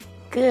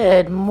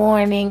Good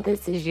morning.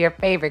 This is your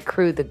favorite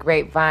crew, The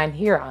Grapevine,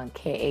 here on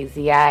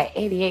KAZI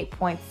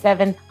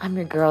 88.7. I'm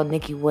your girl,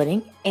 Nikki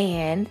Wooding,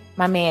 and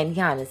my man,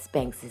 Giannis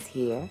Banks, is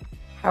here.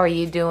 How are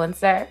you doing,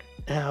 sir?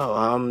 Oh,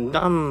 I'm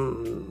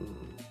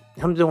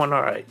doing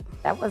all right.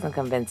 That wasn't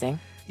convincing.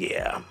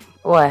 Yeah.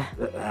 What?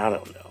 I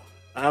don't know.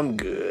 I'm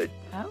good.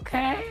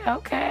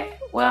 Okay.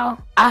 Well,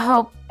 I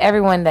hope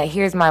everyone that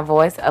hears my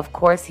voice, of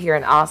course, here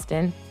in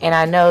Austin, and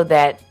I know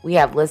that we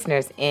have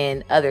listeners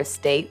in other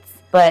states,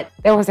 but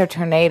there was a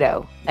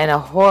tornado and a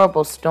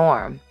horrible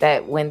storm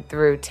that went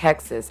through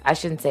Texas. I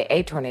shouldn't say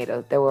a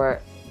tornado. There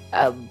were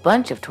a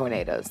bunch of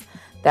tornadoes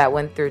that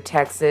went through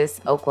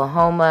Texas,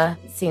 Oklahoma,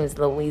 seems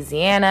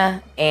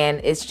Louisiana, and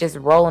it's just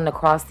rolling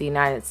across the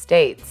United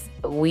States.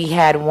 We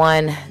had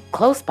one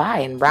close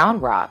by in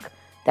Round Rock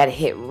that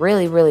hit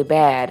really, really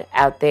bad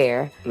out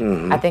there.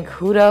 Mm-hmm. I think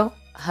Hutto,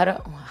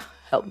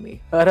 help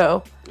me.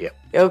 Hutto? Yep.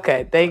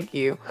 Okay, thank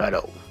you.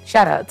 Hutto.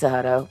 Shout out to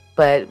Hutto.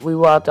 But we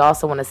will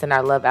also want to send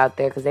our love out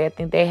there because I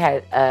think they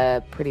had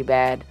a pretty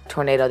bad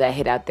tornado that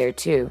hit out there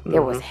too. Mm-hmm.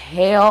 There was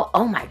hail.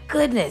 Oh my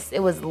goodness. It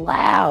was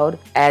loud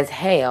as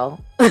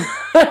hail.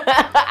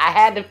 I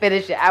had to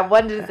finish it. I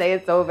wanted to say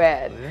it so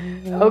bad.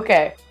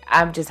 Okay.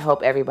 I just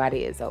hope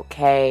everybody is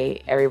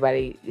okay.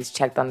 Everybody is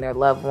checked on their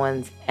loved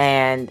ones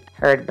and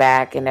heard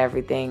back and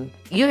everything.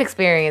 You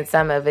experienced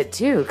some of it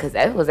too, because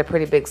it was a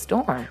pretty big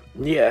storm.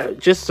 Yeah,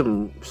 just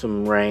some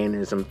rain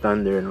and some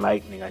thunder and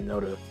lightning. I know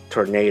the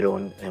tornado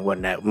and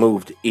whatnot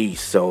moved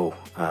east, so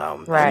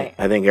right.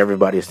 I think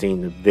everybody's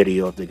seen the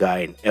video of the guy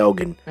in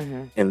Elgin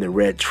in the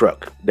red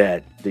truck.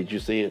 Did you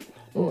see it?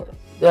 Or?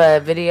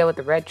 The video with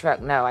the red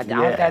truck? No, I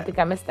think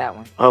I missed that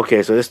one.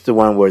 Okay, so this is the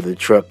one where the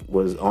truck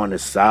was on the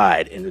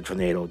side and the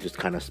tornado just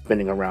kind of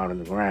spinning around on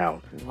the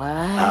ground.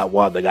 What?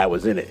 While the guy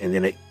was in it. And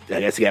then I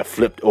guess he got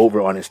flipped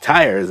over on his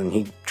tires and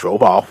he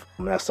drove off.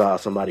 And I saw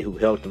somebody who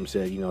helped him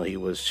said, he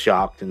was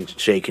shocked and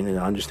shaken, and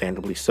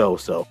understandably so.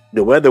 So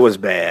the weather was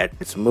bad.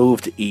 It's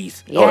moved to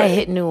east. Yeah, it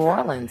hit New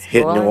Orleans.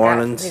 New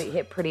Orleans. It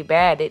hit pretty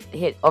bad. It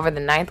hit over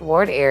the 9th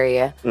Ward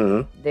area.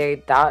 Mm-hmm. They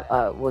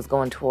thought was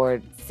going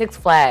toward Six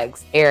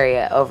Flags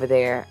area over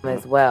there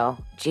as well.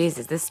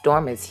 Jesus, this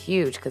storm is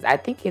huge because I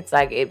think it's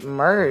like it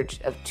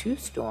merged of two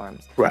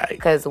storms. Right.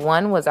 Because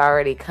one was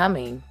already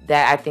coming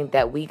that I think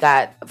that we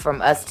got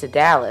from us to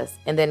Dallas,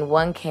 and then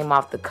one came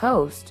off the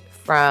coast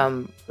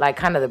from like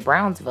kind of the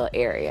Brownsville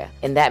area,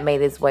 and that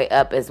made its way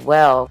up as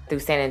well through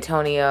San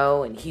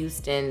Antonio and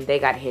Houston. They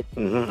got hit.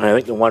 Mm-hmm. I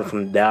think the one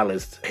from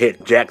Dallas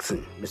hit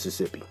Jackson,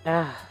 Mississippi.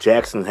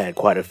 Jackson had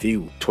quite a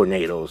few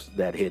tornadoes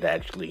that hit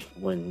actually.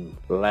 When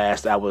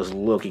last I was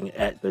looking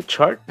at the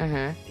chart,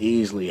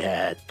 easily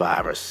had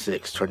 5 or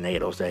 6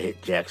 tornadoes that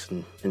hit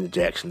Jackson in the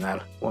Jackson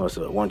Island. What was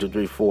it? 1, 2,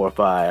 3, 4,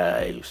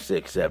 5,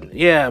 6, 7.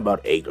 Yeah,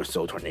 about 8 or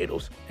so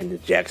tornadoes in the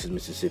Jackson,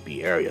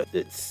 Mississippi area.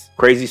 It's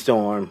crazy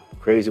storm,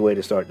 crazy way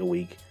to start the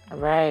week.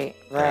 Right.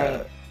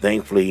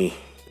 Thankfully,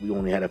 we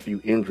only had a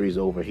few injuries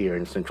over here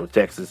in Central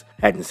Texas.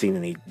 Hadn't seen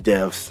any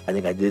deaths. I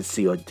think I did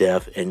see a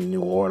death in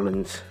New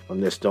Orleans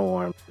from this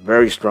storm.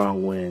 Very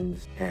strong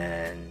winds,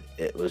 and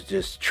it was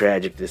just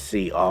tragic to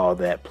see all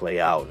that play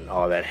out and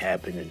all that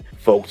happen, and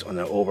folks on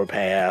the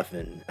overpath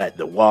and at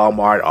the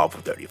Walmart off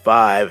of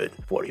 35 and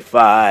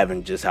 45,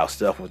 and just how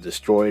stuff was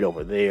destroyed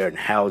over there and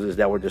houses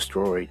that were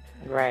destroyed.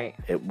 Right.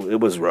 It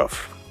was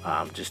rough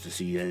just to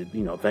see,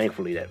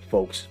 thankfully that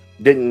folks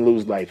didn't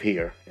lose life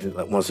here,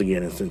 once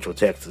again in Central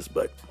Texas,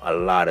 but a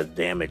lot of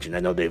damage. And I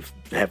know they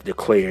have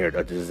declared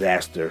a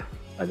disaster.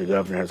 The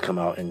governor has come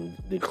out and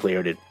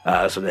declared it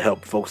so to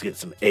help folks get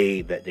some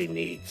aid that they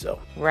need. So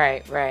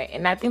Right.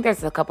 And I think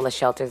there's a couple of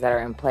shelters that are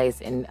in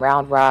place in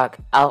Round Rock,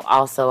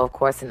 also, of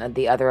course, in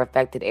the other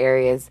affected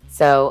areas.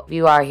 So if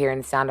you are hearing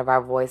the sound of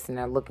our voice and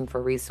are looking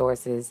for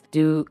resources,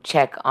 do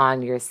check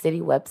on your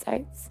city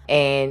websites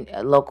and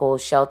local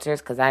shelters,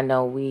 because I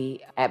know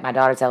we, at my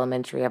daughter's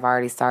elementary, have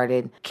already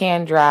started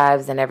can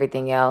drives and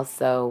everything else.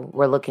 So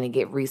we're looking to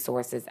get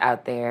resources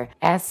out there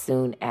as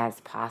soon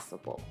as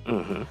possible.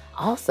 Mm-hmm.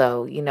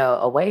 Also,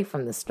 away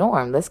from the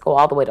storm, let's go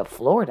all the way to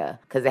Florida,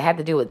 because it had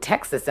to do with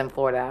Texas and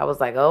Florida. I was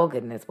like, oh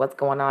goodness, what's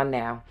going on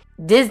now?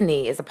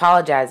 Disney is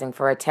apologizing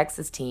for a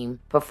Texas team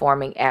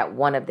performing at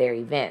one of their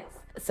events.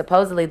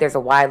 Supposedly, there's a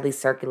widely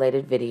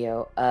circulated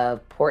video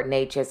of Port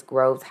Neches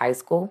Groves High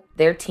School.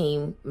 Their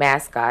team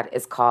mascot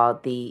is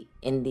called the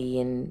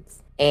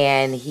Indians,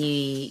 and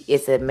he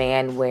is a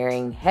man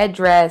wearing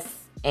headdress,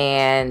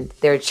 and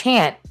their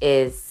chant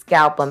is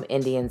 "Scalp 'em,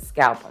 Indians,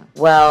 scalp 'em."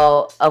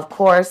 Well, of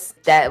course,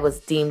 that was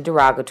deemed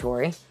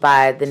derogatory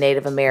by the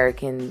Native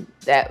American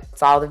that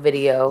saw the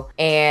video,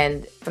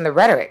 and from the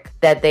rhetoric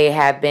that they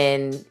have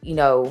been,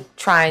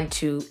 trying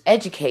to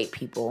educate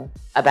people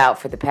about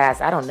for the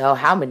past, I don't know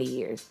how many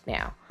years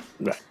now.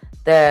 Right.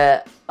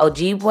 The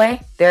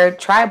Ojibwe, their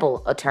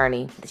tribal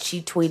attorney,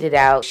 she tweeted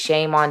out,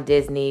 "Shame on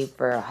Disney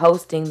for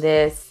hosting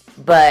this."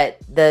 But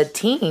the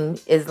team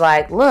is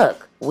like,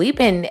 look, we've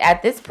been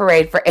at this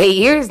parade for 8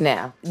 years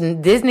now.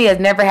 Disney has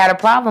never had a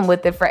problem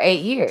with it for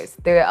 8 years.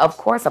 They're, of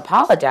course,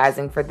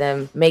 apologizing for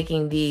them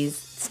making these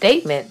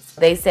statements,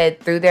 they said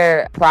through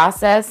their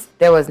process,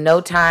 there was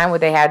no time where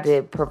they had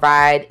to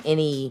provide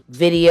any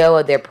video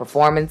of their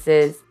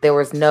performances. There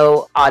was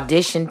no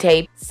audition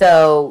tape.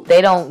 So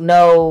they don't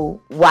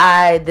know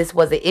why this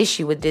was an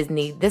issue with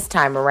Disney this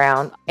time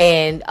around.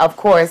 And of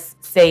course,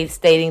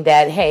 stating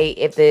that, hey,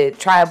 if the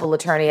tribal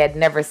attorney had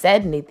never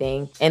said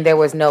anything and there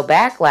was no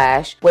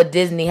backlash, would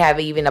Disney have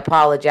even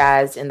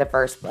apologized in the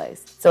first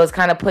place? So it's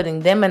kind of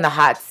putting them in the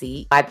hot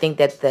seat. I think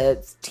that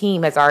the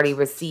team has already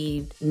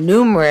received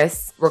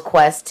numerous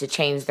requests to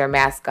change their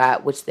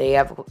mascot, which they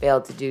have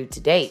failed to do to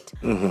date.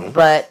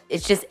 But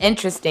it's just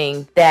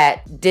interesting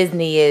that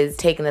Disney is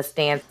taking a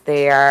stance.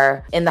 They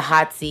are in the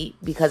hot seat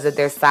because of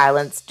their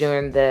silence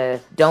during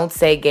the Don't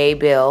Say Gay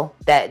bill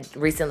that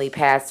recently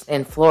passed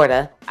in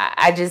Florida.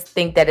 I just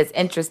think that it's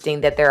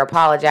interesting that they're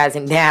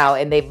apologizing now,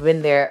 and they've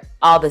been there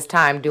all this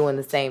time doing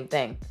the same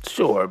thing.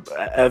 Sure.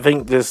 I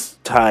think this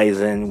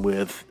ties in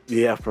with,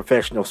 you have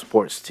professional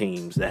sports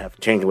teams that have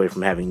changed away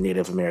from having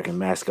Native American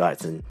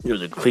mascots. And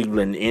the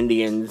Cleveland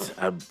Indians,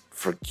 I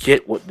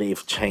forget what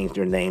they've changed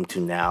their name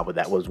to now, but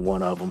that was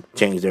one of them.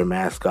 Changed their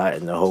mascot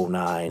and the whole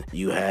nine.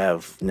 You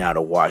have now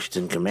the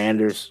Washington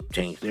Commanders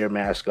changed their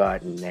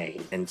mascot and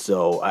name. And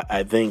so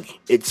I think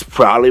it's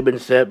probably been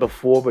said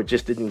before, but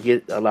just didn't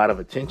get a lot of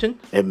attention.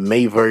 It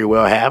may very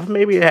well have,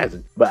 maybe it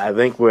hasn't. But I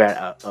think we're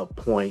at a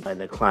point in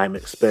the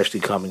climate,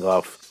 especially coming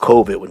off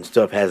COVID, when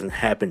stuff hasn't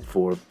happened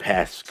for the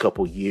past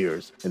couple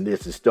years, and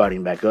this is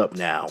starting back up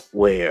now,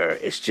 where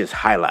it's just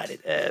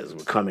highlighted as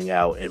we're coming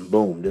out and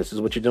boom, this is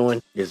what you're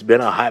doing. It's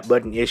been a hot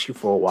button issue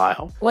for a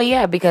while. Well,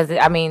 yeah, because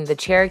the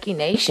Cherokee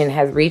Nation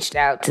has reached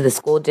out to the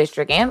school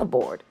district and the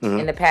board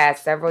in the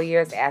past several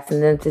years,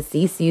 asking them to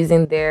cease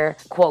using their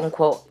quote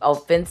unquote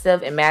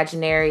offensive,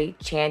 imaginary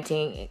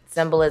chanting,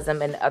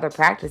 symbolism, and other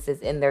practices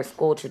in their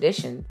school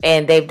tradition,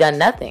 and they've done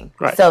nothing.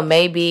 Right. So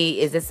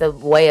maybe is this a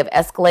way of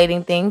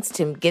escalating things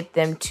to get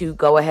them to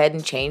go ahead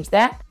and change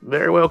that?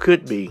 Very well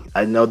could be.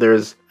 I know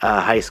there's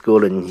a high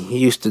school in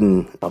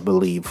Houston, I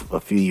believe,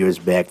 a few years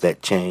back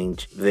that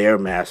changed their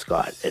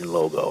mascot and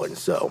logo, and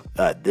so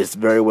this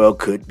very well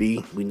could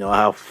be. We know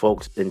how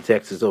folks in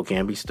Texas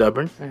can be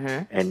stubborn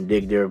and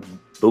dig their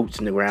boots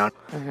in the ground,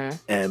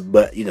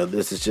 but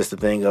this is just a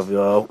thing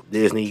of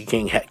Disney. You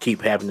can't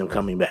keep having them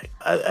coming back.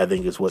 I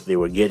think it's what they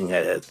were getting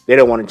at. They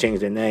don't want to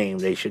change their name.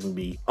 They shouldn't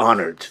be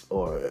honored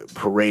or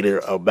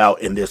paraded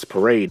about in this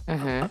parade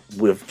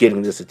with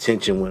getting this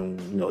attention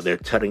when they're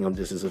telling them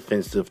this is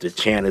offensive, the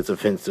chant is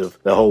offensive,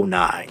 the whole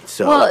nine.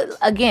 So, well,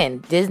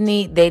 again,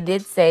 Disney, they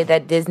did say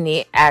that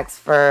Disney asked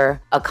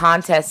for a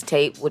contest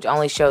tape, which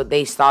only showed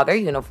they saw their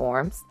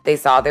uniforms, they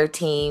saw their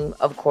team,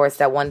 of course,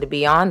 that wanted to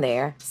be on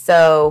there.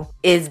 So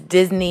is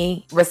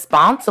Disney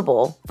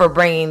responsible for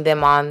bringing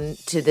them on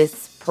to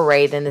this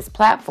parade and this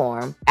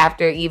platform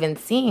after even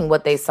seeing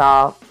what they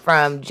saw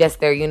from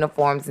just their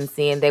uniforms and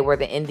seeing they were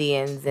the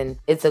Indians? And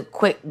it's a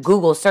quick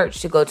Google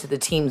search to go to the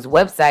team's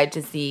website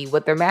to see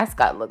what their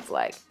mascot looks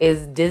like.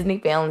 Is Disney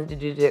failing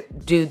to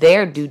do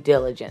their due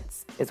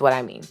diligence, is what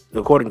I mean.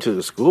 According to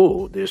the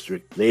school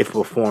district, they've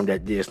performed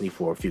at Disney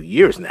for a few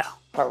years now.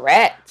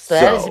 Correct. So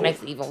that just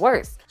makes it even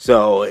worse.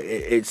 So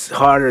it's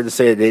harder to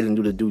say that they didn't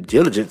do the due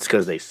diligence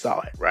because they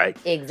saw it, right?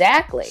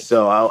 Exactly.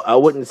 So I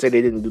wouldn't say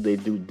they didn't do their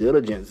due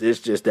diligence.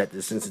 It's just that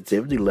the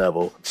sensitivity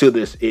level to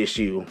this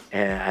issue,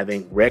 and I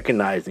think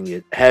recognizing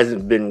it,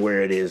 hasn't been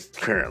where it is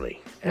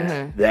currently.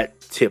 And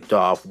that tipped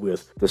off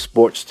with the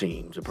sports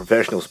teams, the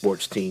professional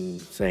sports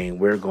teams saying,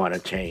 we're going to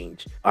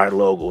change our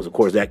logos. Of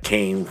course, that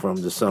came from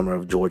the summer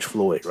of George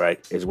Floyd, right?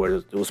 Is where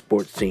those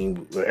sports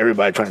teams, where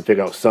everybody trying to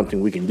figure out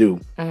something we can do.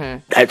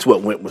 That's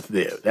what went with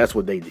them. That's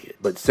what they did.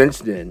 But since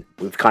then,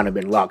 we've kind of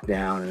been locked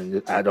down,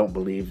 and I don't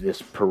believe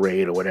this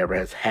parade or whatever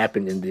has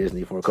happened in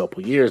Disney for a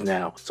couple of years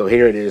now. So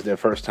here it is, their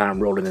first time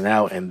rolling it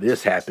out, and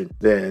this happened.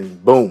 Then,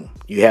 boom,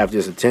 you have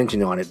this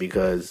attention on it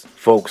because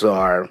folks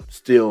are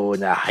still in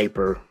that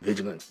hyper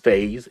vigilant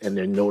phase and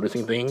they're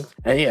noticing things.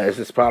 And yeah, this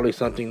is probably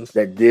something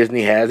that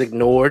Disney has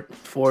ignored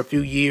for a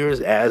few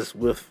years, as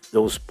with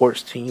those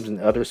sports teams and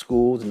other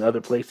schools and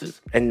other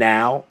places. And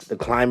now the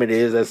climate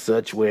is as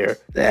such where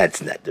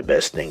that's not the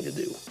best thing to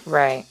do.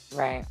 Right.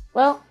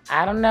 Well,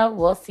 I don't know.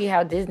 We'll see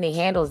how Disney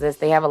handles this.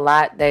 They have a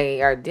lot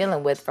they are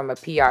dealing with from a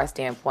PR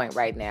standpoint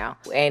right now.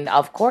 And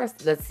of course,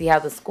 let's see how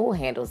the school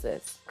handles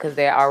this, because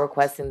they are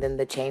requesting them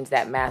to change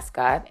that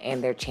mascot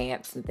and their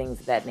chants and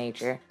things of that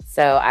nature.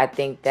 So I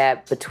think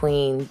that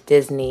between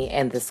Disney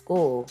and the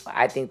school,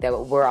 I think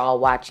that we're all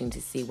watching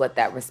to see what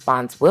that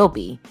response will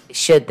be.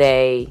 Should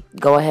they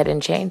go ahead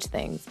and change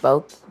things,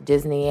 both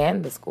Disney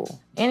and the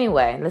school?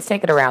 Anyway, let's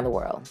take it around the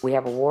world. We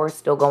have a war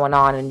still going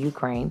on in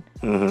Ukraine,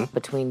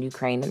 between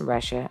Ukraine and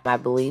Russia. I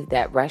believe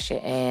that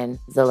Russia and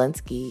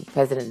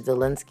President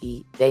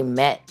Zelensky, they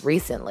met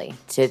recently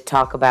to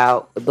talk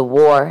about the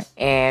war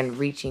and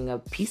reaching a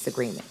peace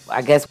agreement.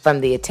 I guess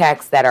from the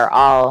attacks that are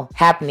all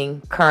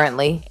happening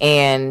currently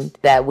and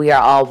that we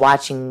are all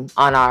watching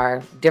on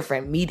our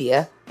different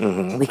media,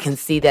 we can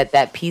see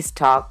that peace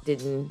talk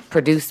didn't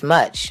produce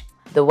much.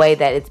 the way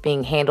that it's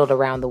being handled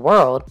around the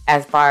world,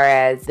 as far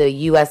as the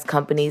U.S.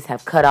 companies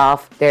have cut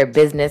off their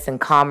business and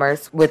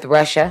commerce with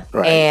Russia,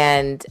 Right.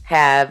 and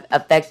have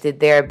affected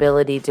their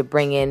ability to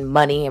bring in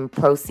money and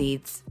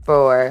proceeds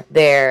for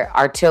their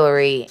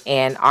artillery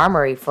and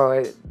armory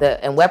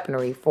and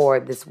weaponry for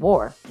this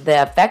war.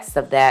 The effects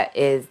of that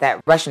is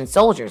that Russian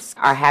soldiers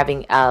are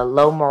having a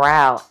low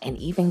morale and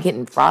even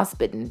getting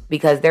frostbitten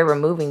because they're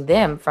removing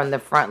them from the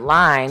front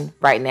line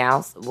right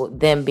now,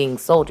 them being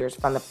soldiers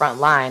from the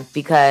front line,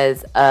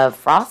 because of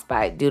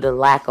frostbite due to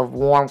lack of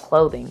warm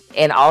clothing.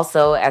 And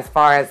also as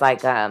far as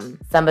like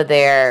some of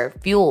their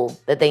fuel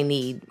that they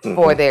need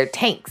for their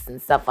tanks and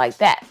stuff like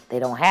that, they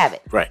don't have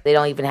it. Right. They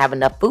don't even have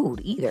enough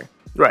food either.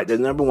 Right. The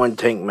number one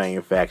tank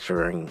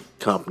manufacturing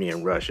company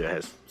in Russia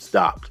has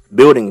stopped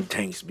building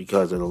tanks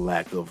because of the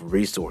lack of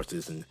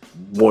resources, and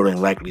more than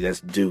likely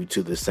that's due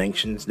to the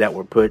sanctions that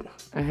were put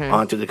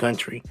onto the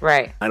country.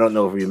 Right. I don't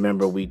know if you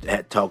remember, we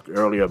had talked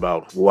earlier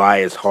about why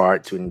it's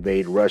hard to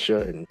invade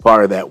Russia, and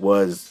part of that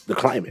was the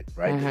climate,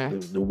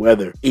 right? The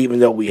weather. Even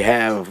though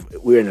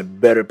we're in a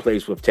better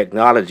place with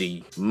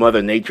technology,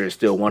 Mother Nature is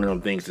still one of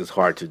them things that's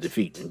hard to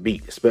defeat and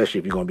beat, especially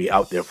if you're going to be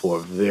out there for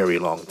a very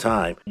long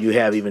time. You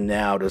have even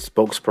now the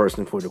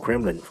spokesperson for the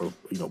Kremlin, for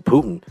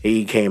Putin.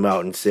 He came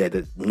out and said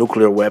that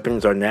nuclear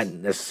weapons are not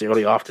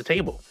necessarily off the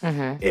table.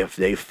 If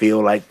they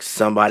feel like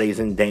somebody's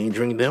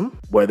endangering them,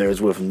 whether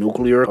it's with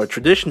nuclear or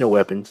traditional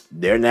weapons,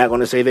 they're not going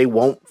to say they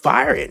won't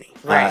fire any.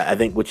 Right. I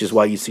think, which is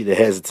why you see the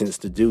hesitance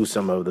to do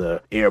some of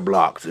the air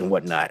blocks and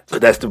whatnot. Because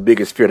that's the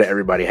biggest fear that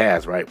everybody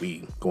has, right?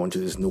 We go into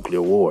this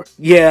nuclear war.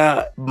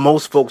 Yeah,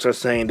 most folks are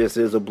saying this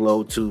is a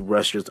blow to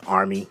Russia's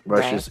army,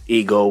 Russia's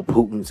ego,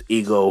 Putin's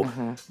ego,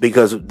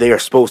 because they are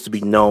supposed to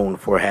be known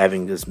for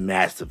having this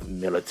massive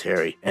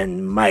military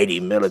and mighty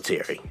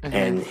military.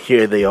 And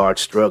here they are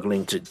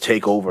struggling to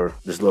take over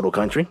this little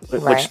country,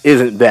 which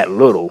isn't that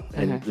little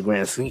in the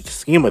grand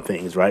scheme of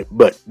things, right?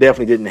 But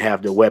definitely didn't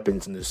have the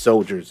weapons and the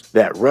soldiers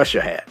that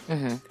Russia had.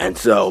 And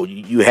so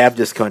you have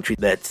this country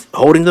that's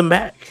holding them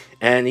back,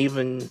 and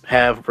even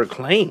have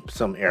reclaimed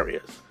some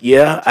areas.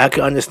 Yeah, I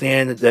can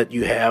understand that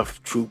you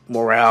have troop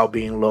morale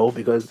being low,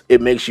 because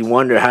it makes you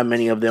wonder how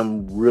many of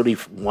them really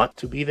want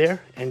to be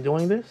there and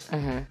doing this.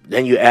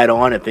 Then you add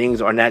on that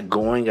things are not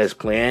going as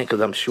planned,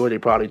 because I'm sure they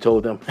probably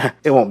told them,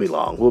 it won't be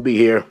long. We'll be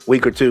here a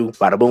week or two,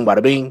 bada boom,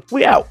 bada bing,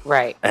 we out.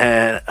 Right.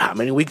 And how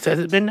many weeks has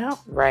it been now?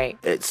 Right.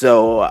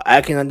 So I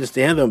can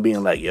understand them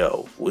being like,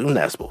 yo, we're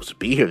not supposed to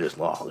be here this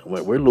long.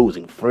 We're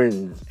losing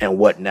friends and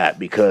whatnot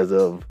because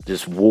of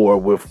this war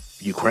with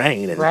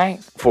Ukraine.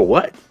 And for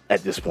what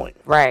at this point?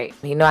 Right.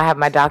 I have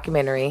my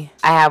documentary.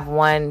 I have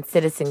one,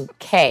 Citizen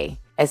K.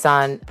 It's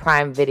on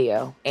Prime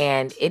Video,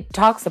 and it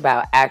talks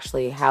about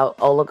actually how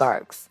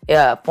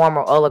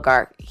former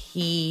oligarch,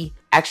 he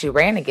actually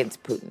ran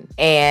against Putin,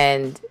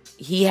 and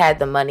he had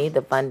the money,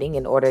 the funding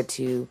in order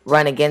to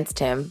run against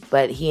him,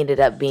 but he ended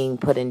up being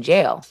put in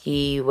jail.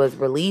 He was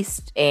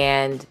released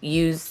and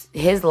used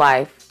his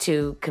life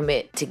to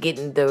commit to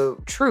getting the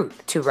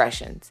truth to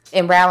Russians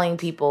and rallying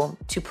people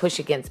to push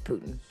against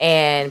Putin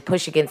and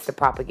push against the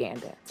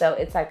propaganda. So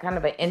it's like kind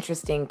of an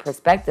interesting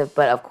perspective,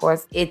 but of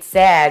course it's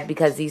sad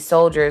because these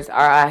soldiers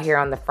are out here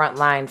on the front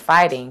line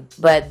fighting,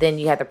 but then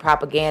you have the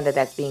propaganda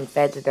that's being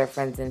fed to their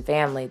friends and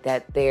family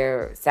that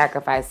they're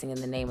sacrificing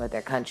in the name of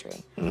their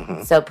country.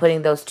 So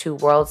putting those two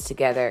worlds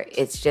together,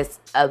 it's just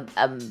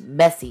a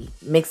messy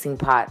mixing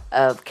pot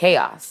of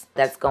chaos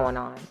that's going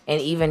on. And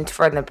even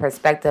from the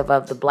perspective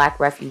of the Black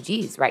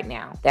refugees right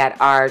now that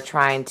are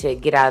trying to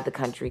get out of the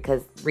country,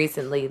 because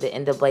recently the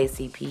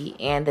NAACP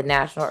and the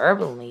National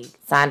Urban League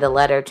signed a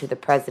letter to the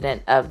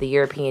president of the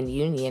European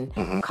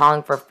Union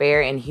calling for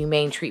fair and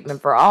humane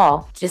treatment for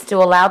all, just to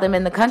allow them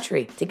in the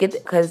country to get,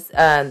 because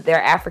there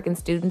are African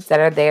students that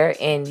are there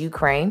in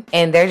Ukraine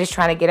and they're just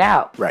trying to get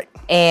out. Right.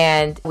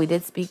 And we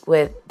did speak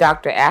with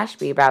Dr.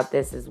 Ashby about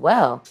this as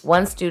well.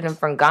 One student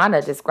from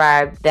Ghana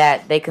described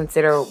that they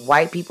consider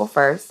white people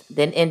first,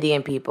 then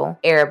Indian people,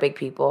 Arabic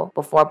people,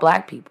 before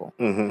Black people.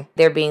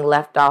 They're being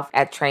left off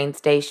at train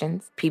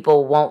stations.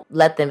 People won't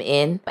let them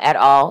in at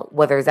all,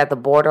 whether it's at the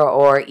border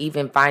or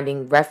even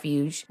finding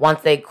refuge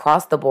once they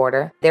cross the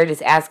border. They're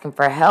just asking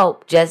for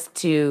help just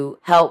to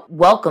help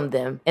welcome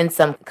them in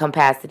some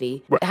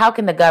capacity. Right. How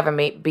can the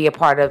government be a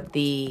part of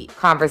the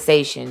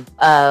conversation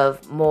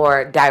of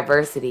more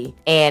diversity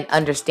and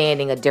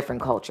understanding a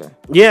different culture?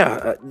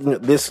 Yeah,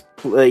 this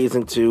plays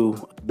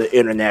into the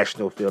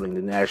international feeling,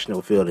 the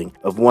national feeling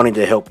of wanting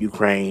to help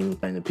Ukraine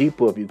and the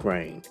people of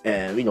Ukraine.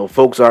 And,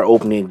 folks are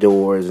opening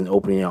doors and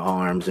opening their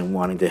arms and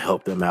wanting to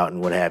help them out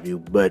and what have you.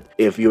 But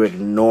if you're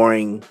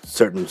ignoring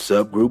certain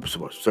subgroups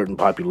or certain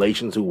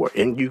populations who are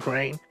in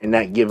Ukraine and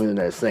not giving them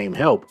that same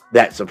help,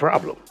 that's a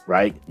problem,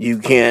 right? You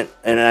can't,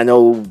 and I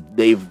know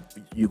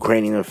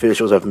Ukrainian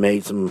officials have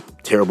made some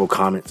terrible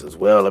comments as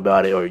well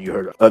about it, or you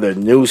heard other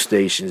news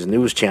stations,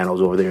 news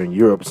channels over there in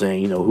Europe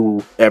saying,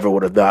 whoever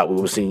would have thought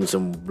we were seeing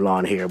some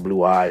blonde hair,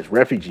 blue eyes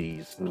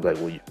refugees. It was like,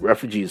 well,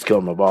 refugees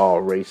come of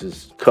all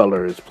races,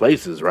 colors,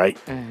 places, right?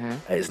 Mm-hmm.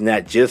 It's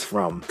not just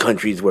from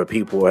countries where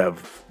people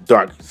have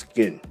dark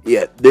skin.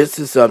 Yeah, this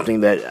is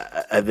something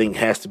that I think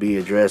has to be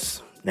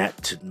addressed. Not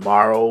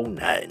tomorrow,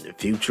 not in the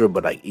future,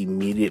 but like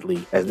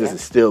immediately as this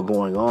is still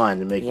going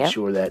on, and making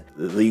sure that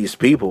these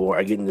people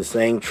are getting the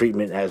same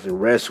treatment as the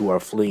rest who are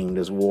fleeing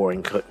this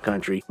warring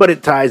country. But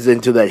it ties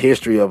into that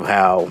history of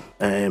how,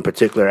 in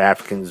particular,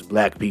 Africans,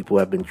 black people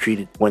have been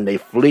treated when they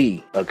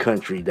flee a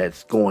country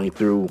that's going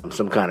through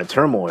some kind of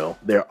turmoil.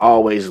 They're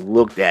always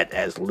looked at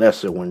as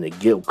lesser when they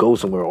go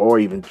somewhere or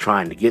even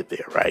trying to get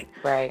there, right?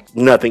 Right.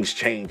 Nothing's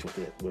changed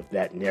with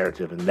that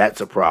narrative, and that's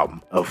a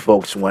problem of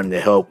folks wanting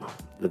to help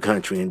the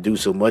country and do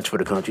so much for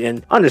the country,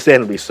 and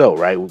understandably so,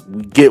 right?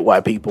 We get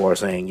why people are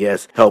saying,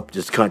 yes, help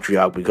this country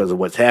out because of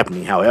what's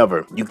happening.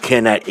 However, you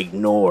cannot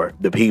ignore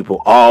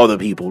all the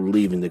people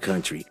leaving the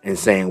country and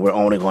saying we're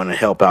only going to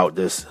help out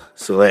this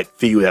select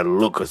few that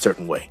look a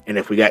certain way. And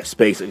if we got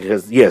space,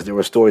 because yes, there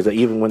were stories that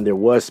even when there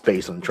was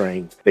space on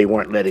trains, they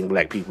weren't letting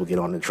black people get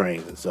on the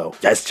trains, and so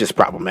that's just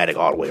problematic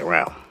all the way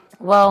around.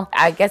 Well,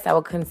 I guess I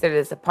would consider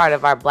this a part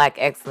of our Black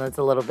excellence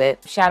a little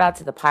bit. Shout out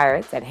to the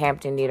Pirates at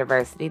Hampton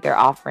University. They're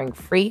offering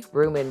free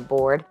room and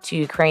board to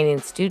Ukrainian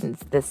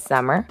students this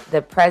summer.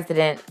 The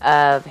president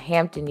of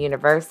Hampton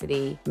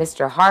University,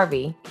 Mr.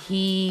 Harvey,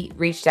 he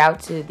reached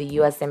out to the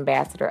U.S.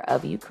 ambassador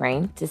of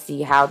Ukraine to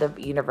see how the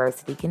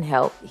university can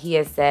help. He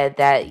has said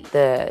that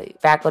the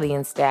faculty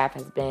and staff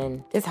has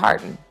been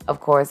disheartened,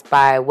 of course,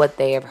 by what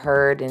they have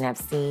heard and have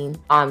seen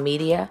on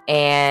media.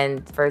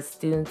 And for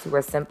students who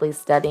are simply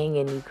studying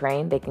in Ukraine,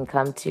 they can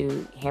come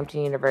to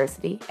Hampton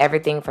University.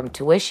 Everything from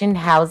tuition,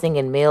 housing,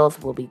 and meals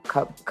will be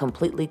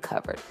completely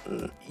covered.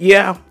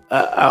 Yeah,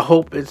 I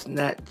hope it's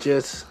not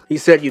just, he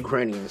said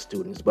Ukrainian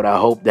students, but I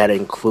hope that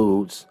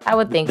includes, I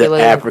would think it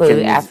would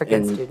include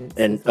African students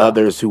and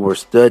others who were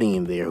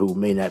studying there who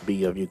may not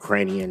be of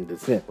Ukrainian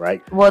descent, right?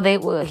 Well,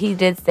 he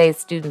did say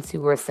students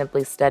who were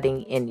simply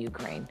studying in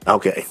Ukraine.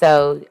 Okay.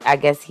 So I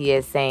guess he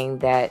is saying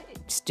that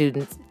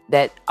students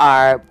that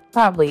are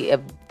probably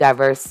of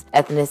diverse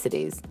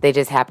ethnicities. They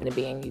just happen to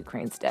be in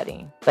Ukraine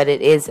studying. But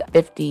it is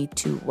 50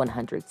 to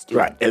 100 students.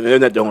 Right. And they're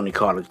not the only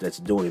college that's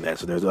doing that.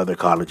 So there's other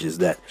colleges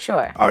that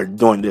are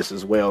doing this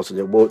as well. So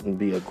there wouldn't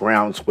be a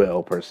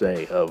groundswell, per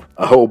se, of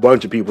a whole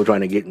bunch of people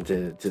trying to get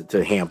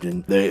into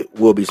Hampton. There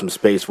will be some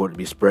space for it to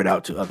be spread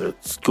out to other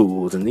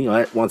schools. And,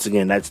 once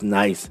again, that's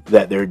nice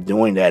that they're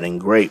doing that and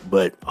great.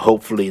 But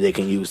hopefully they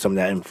can use some of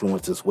that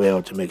influence as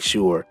well to make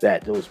sure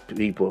that those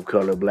people of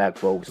color, black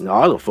folks, and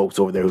all the folks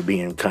over there who are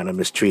being kind of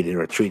mistreated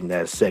or treated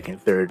as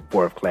second, third,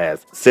 fourth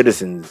class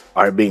citizens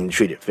are being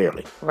treated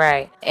fairly.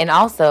 Right. And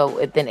also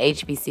within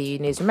HBCU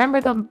news,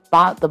 remember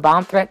the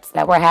bomb threats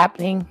that were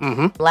happening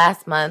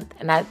last month?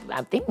 And I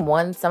think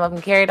some of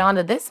them carried on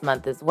to this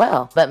month as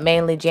well, but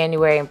mainly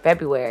January and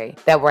February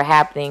that were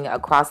happening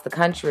across the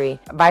country.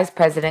 Vice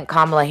President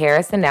Kamala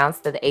Harris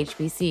announced that the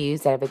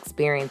HBCUs that have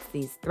experienced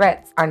these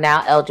threats are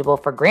now eligible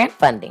for grant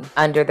funding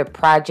under the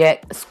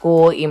Project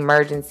School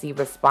Emergency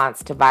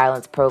Response to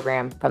Violence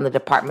program from the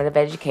Department of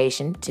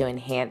Education to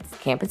enhance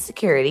campus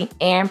security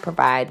and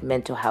provide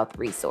mental health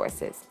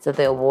resources. So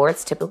the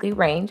awards typically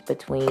range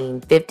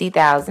between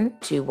 $50,000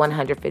 to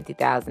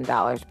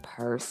 $150,000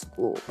 per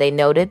school. They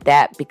noted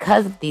that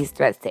because of these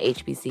threats to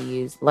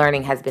HBCUs,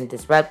 learning has been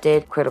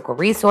disrupted, critical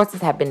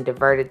resources have been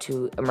diverted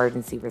to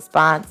emergency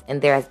response,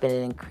 and there has been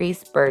an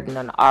increased burden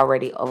on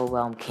already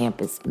overwhelmed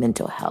campus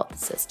mental health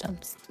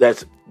systems.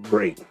 That's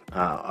great.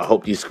 I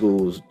hope these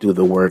schools do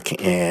the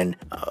work and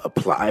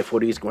apply for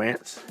these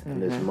grants, and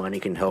this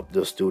money can help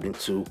those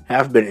students who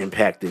have been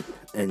impacted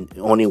in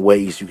only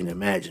ways you can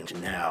imagine.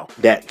 Now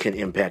that can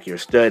impact your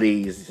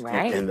studies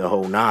and the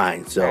whole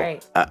nine. So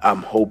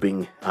I'm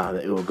hoping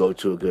that it will go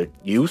to a good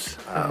use.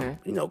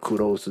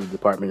 Kudos to the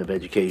Department of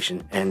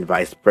Education and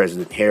Vice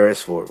President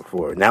Harris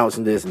for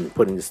announcing this and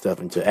putting this stuff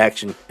into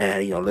action.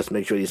 And let's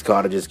make sure these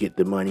colleges get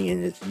the money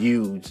and it's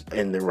used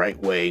in the right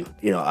way.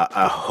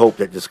 I hope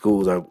that the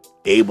schools are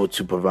able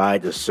to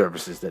provide the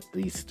services that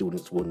these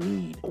students will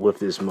need with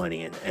this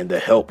money and the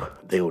help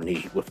they will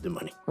need with the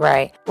money.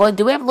 Right. Well,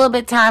 do we have a little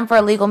bit of time for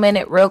a legal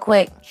minute real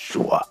quick?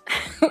 Sure.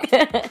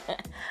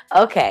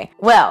 Okay.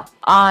 Well,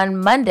 on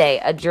Monday,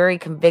 a jury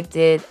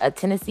convicted a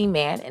Tennessee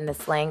man in the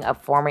slaying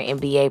of former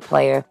NBA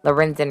player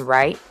Lorenzen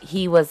Wright.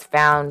 He was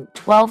found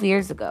 12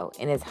 years ago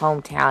in his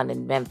hometown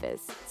in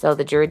Memphis. So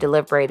the jury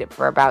deliberated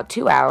for about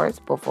 2 hours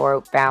before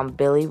it found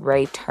Billy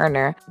Ray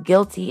Turner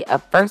guilty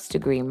of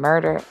first-degree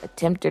murder,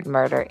 attempted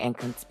murder, and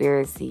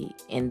conspiracy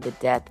in the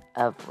death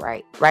of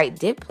Wright. Wright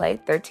did play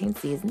 13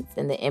 seasons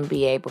in the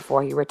NBA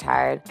before he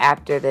retired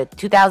after the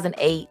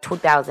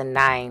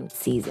 2008-2009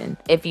 season.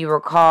 If you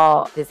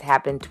recall, this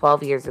happened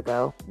 12 years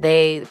ago.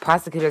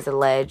 Prosecutors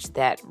allege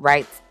that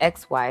Wright's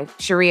ex-wife,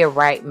 Sharia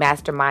Wright,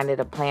 masterminded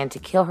a plan to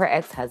kill her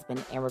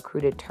ex-husband and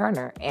recruited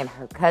Turner and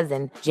her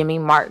cousin, Jimmy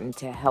Martin,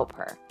 to help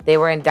her. They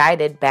were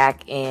indicted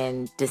back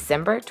in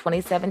December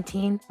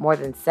 2017, more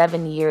than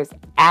 7 years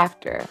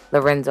after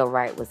Lorenzo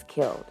Wright was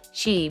killed.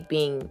 She,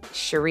 being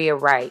Sharia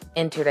Wright,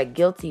 entered a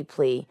guilty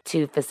plea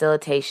to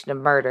facilitation of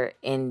murder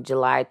in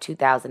July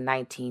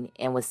 2019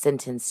 and was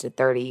sentenced to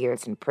 30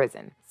 years in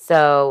prison.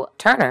 So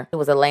Turner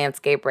was a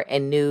landscaper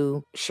and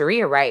knew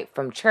Sharia Wright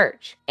from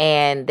church,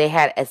 and they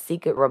had a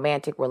secret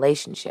romantic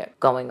relationship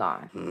going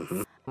on.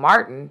 Mm-hmm.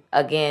 Martin,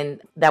 again,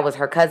 that was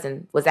her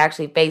cousin, was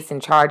actually facing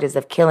charges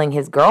of killing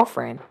his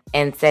girlfriend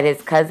and said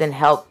his cousin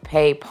helped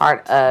pay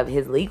part of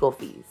his legal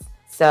fees.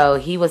 So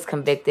he was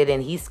convicted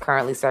and he's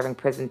currently serving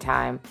prison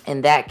time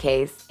in that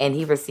case. And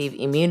he received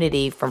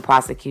immunity from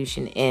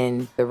prosecution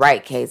in the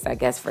Wright case, I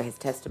guess, for his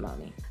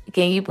testimony.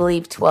 Can you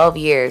believe 12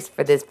 years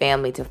for this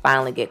family to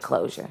finally get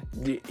closure?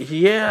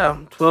 Yeah,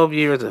 12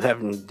 years of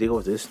having to deal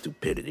with this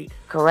stupidity.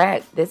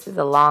 Correct. This is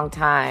a long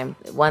time.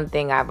 One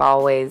thing I've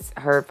always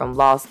heard from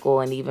law school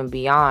and even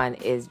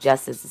beyond is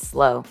justice is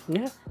slow.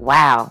 Yeah.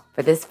 Wow.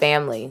 For this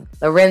family,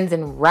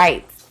 Lorenzen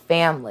Wright's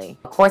family.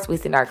 Of course, we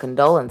send our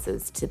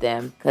condolences to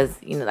them because,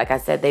 like I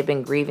said, they've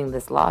been grieving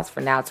this loss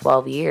for now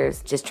 12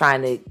 years, just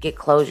trying to get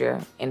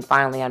closure. And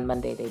finally on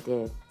Monday they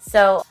did.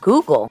 So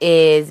Google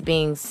is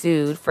being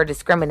sued for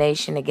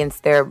discrimination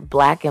against their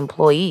Black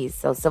employees.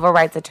 So civil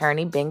rights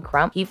attorney Ben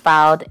Crump, he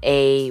filed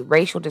a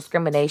racial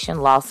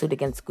discrimination lawsuit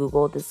against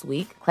Google this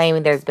week,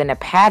 claiming there's been a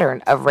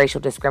pattern of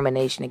racial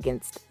discrimination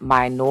against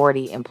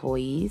minority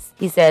employees.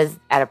 He says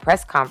at a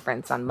press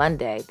conference on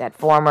Monday that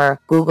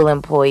former Google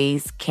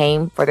employees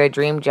came for their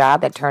dream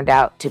job that turned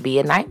out to be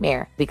a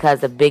nightmare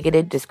because of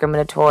bigoted,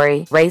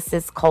 discriminatory,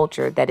 racist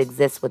culture that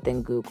exists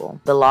within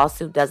Google. The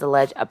lawsuit does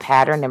allege a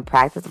pattern and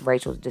practice of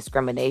racial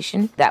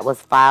discrimination that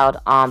was filed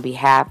on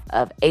behalf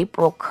of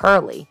April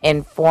Curley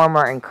and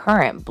former and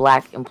current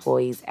Black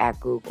employees at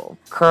Google.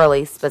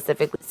 Curley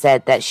specifically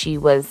said that she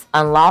was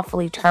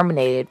unlawfully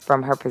terminated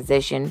from her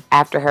position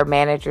after her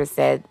manager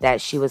said that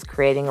she was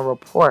creating a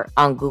report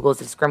on Google's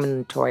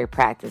discriminatory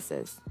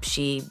practices.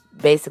 She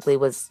basically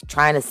was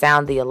trying to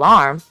sound the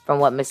alarm from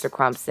what Mr.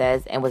 Crump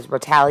says and was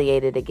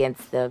retaliated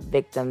against the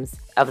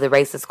victims of the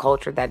racist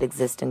culture that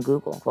exists in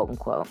Google, quote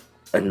unquote.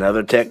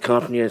 Another tech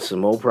company and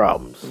some more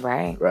problems.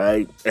 Right.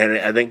 And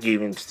I think he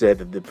even said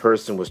that the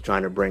person was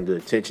trying to bring the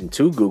attention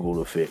to Google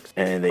to fix,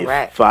 and they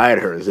Correct. fired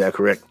her. Is that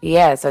correct?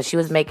 Yeah, so she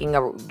was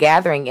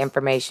gathering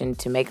information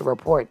to make a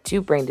report to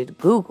bring to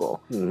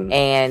Google,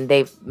 and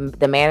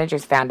the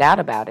managers found out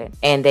about it,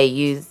 and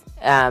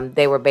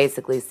they were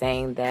basically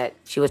saying that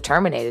she was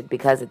terminated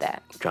because of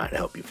that. Trying to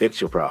help you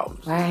fix your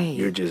problems. Right.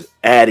 You're just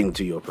adding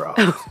to your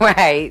problems.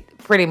 Right,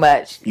 pretty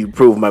much. You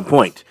proved my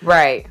point.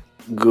 Right.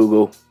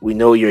 Google, we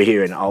know you're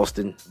here in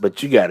Austin,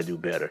 but you got to do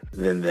better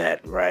than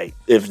that, right?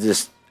 If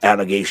this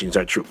allegations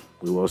are true.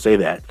 We will say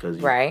that because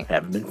you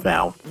haven't been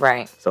found.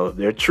 Right. So if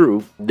they're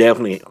true,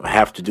 definitely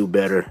have to do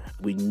better.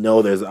 We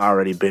know there's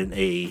already been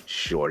a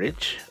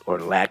shortage or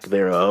lack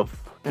thereof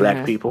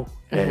Black people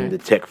in the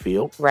tech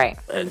field. Right.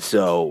 And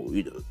so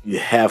you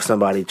have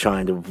somebody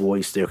trying to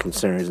voice their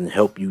concerns and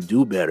help you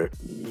do better.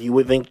 You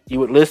would think you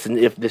would listen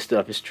if this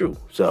stuff is true.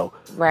 So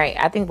right.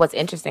 I think what's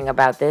interesting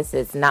about this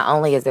is not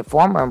only is it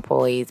former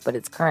employees, but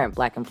it's current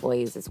Black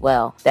employees as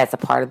well that's a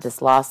part of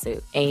this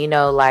lawsuit.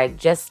 And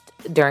just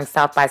during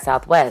South by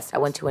Southwest, I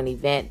went to an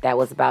event that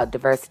was about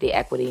diversity,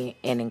 equity,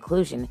 and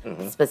inclusion,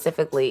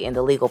 specifically in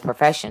the legal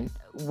profession.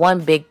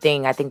 One big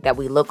thing I think that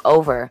we look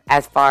over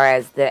as far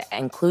as the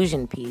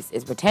inclusion piece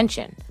is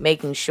retention,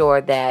 making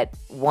sure that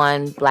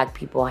Black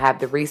people have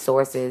the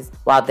resources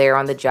while they're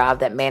on the job,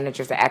 that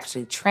managers are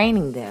actually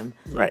training them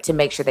to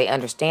make sure they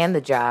understand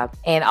the job,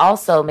 and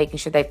also making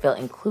sure they feel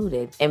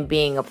included and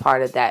being a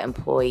part of that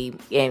employee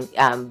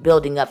and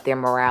building up their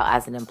morale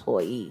as an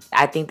employee.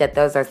 I think that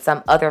those are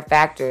some other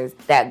factors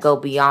that go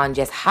beyond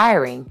just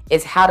hiring,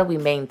 is how do we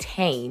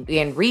maintain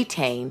and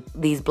retain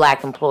these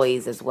Black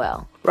employees as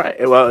well. Right.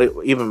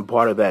 Well, even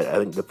part of that, I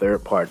think the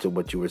third part to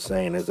what you were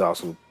saying is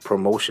also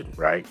promotion,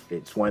 right?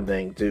 It's one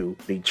thing to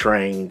be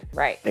trained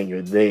and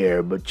you're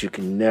there, but you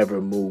can never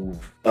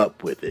move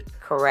up with it.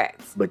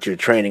 Correct. But you're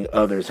training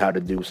others how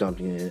to do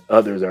something, and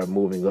others are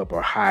moving up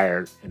or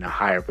higher in a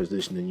higher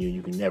position than you.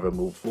 You can never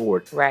move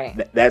forward.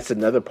 Right. That's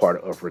another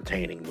part of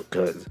retaining,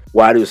 because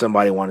why do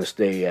somebody want to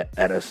stay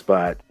at a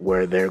spot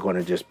where they're going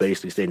to just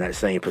basically stay in that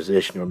same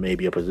position or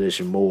maybe a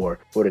position more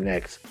for the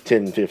next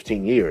 10,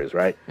 15 years,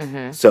 right?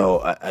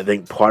 So I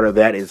think part of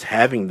that is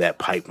having that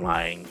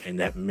pipeline and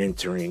that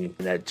mentoring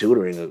and that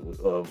tutoring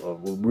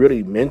of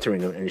really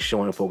mentoring and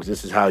showing folks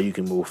this is how you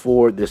can move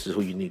forward. This is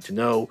who you need to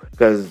know.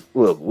 Because Because,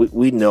 look,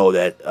 we know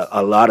that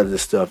a lot of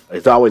this stuff,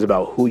 it's always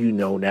about who you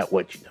know, not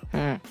what you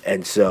know.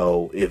 And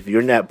so if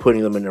you're not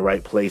putting them in the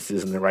right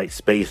places, in the right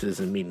spaces,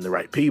 and meeting the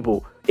right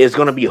people, it's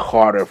going to be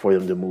harder for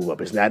them to move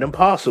up. It's not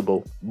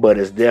impossible, but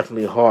it's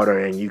definitely harder,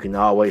 and you can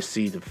always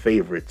see the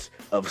favorites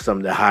of some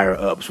of the higher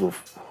ups with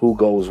who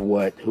goes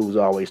what, who's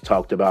always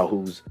talked about,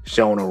 who's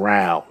shown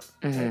around.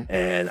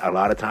 And a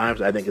lot of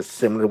times, I think it's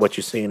similar to what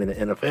you're seeing in the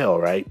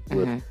NFL, right?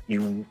 With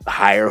you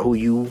hire who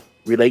you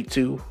relate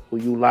to, who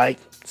you like,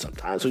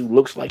 sometimes who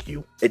looks like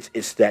you.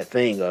 It's that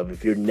thing of,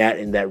 if you're not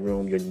in that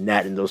room, you're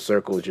not in those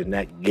circles, you're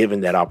not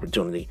given that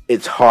opportunity,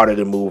 it's harder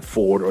to move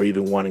forward or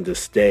even wanting to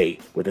stay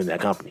within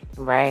that company.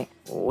 Right.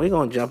 We're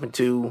going to jump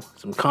into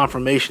some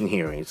confirmation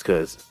hearings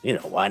because,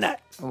 why not?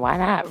 Why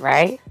not,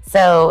 right?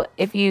 So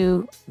if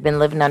you've been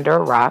living under a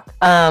rock,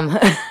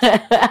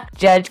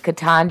 Judge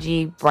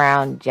Kentanji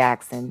Brown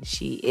Jackson,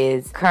 she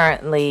is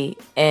currently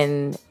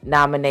in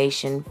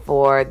nomination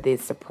for the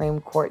Supreme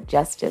Court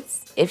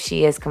Justice. If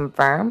she is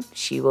confirmed,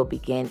 she will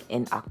begin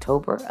in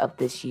October of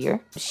this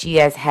year. She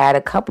has had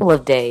a couple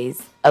of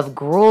days of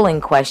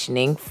grueling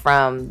questioning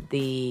from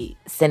the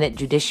Senate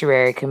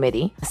Judiciary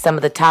Committee. Some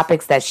of the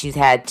topics that she's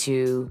had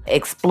to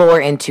explore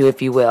into,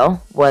 if you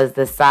will, was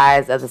the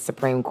size of the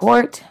Supreme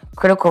Court,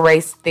 critical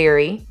race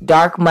theory,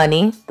 dark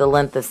money, the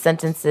length of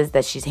sentences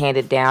that she's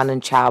handed down in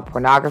child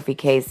pornography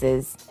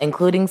cases,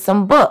 including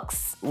some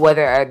books,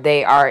 whether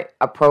they are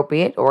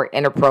appropriate or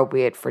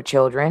inappropriate for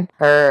children,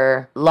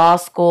 her law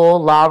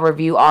school, law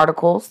review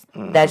articles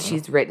that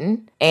she's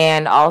written,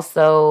 and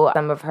also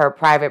some of her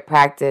private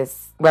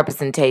practice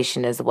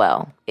representation as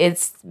well.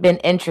 It's been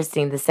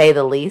interesting, to say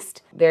the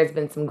least. There's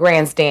been some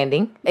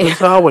grandstanding.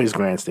 It's always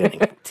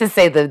grandstanding. To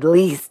say the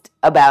least,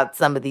 about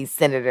some of these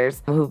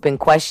senators who've been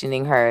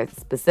questioning her,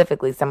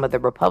 specifically some of the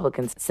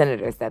Republican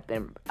senators that have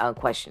been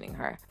questioning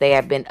her. They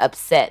have been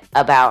upset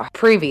about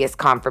previous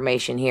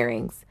confirmation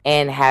hearings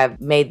and have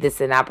made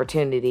this an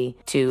opportunity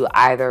to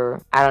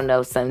either, I don't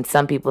know,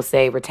 some people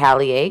say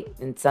retaliate,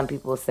 and some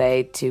people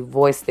say to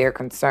voice their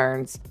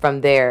concerns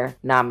from their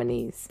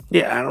nominees.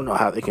 Yeah, I don't know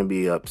how they can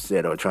be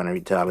upset or trying to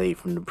retaliate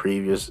from the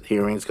previous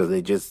hearings because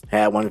they just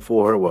had one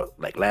for her,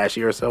 like last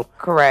year or so?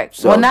 Correct.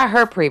 So, well, not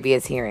her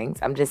previous hearings.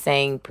 I'm just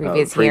saying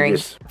previous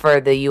hearings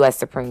for the U.S.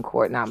 Supreme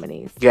Court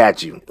nominees.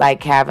 Got you.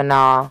 Like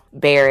Kavanaugh,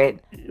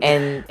 Barrett,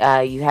 and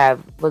you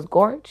have, was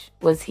Gorge?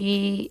 Was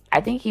he,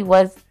 I think he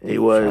was. He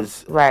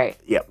was. Right.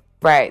 Yep.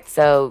 Right.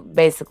 So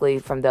basically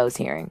from those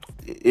hearings.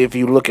 If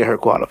you look at her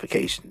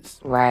qualifications,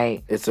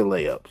 right, it's a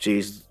layup.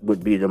 She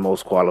would be the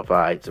most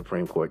qualified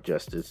Supreme Court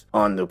justice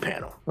on the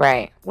panel.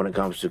 Right. When it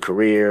comes to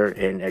career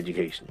and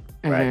education.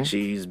 Right.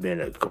 She's been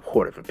a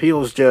Court of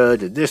Appeals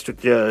judge, a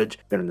district judge,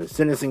 been in the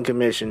Sentencing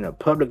Commission, a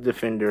public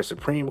defender,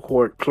 Supreme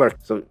Court clerk.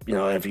 So,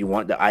 if you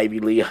want the Ivy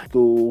League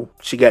school,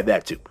 she got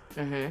that too.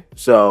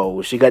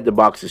 So she got the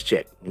boxes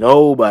checked.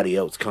 Nobody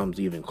else comes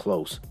even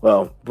close.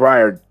 Well,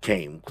 Breyer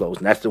came close,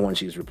 and that's the one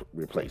she's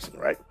replacing,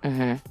 right?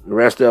 The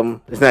rest of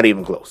them, it's not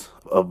even close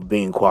of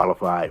being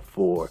qualified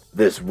for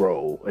this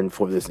role and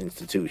for this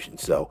institution.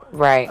 So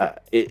right,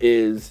 it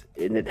is,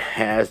 and it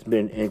has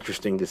been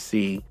interesting to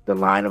see the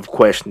line of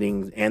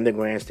questioning and the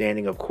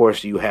grandstanding. Of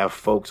course, you have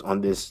folks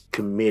on this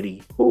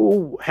committee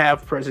who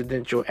have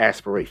presidential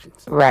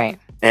aspirations. Right.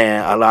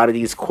 And a lot of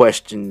these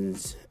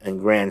questions and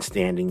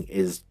grandstanding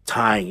is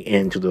tying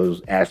into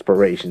those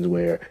aspirations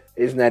where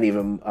it's not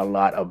even a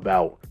lot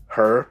about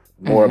her,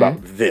 more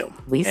about them.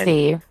 We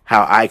see you.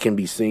 How I can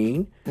be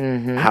seen,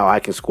 how I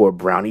can score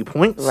brownie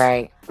points.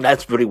 Right.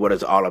 That's really what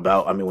it's all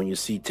about. I mean, when you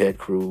see Ted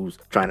Cruz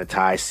trying to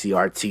tie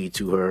CRT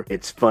to her,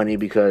 it's funny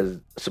because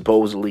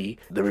supposedly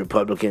the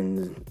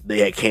Republicans, they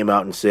had came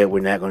out and said,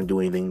 we're not going to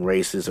do anything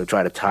racist or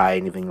try to tie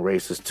anything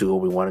racist to it.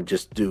 We want to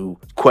just do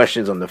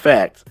questions on the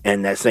facts.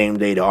 And that same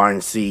day, the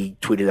RNC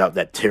tweeted out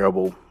that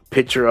terrible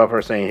picture of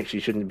her saying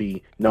she shouldn't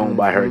be known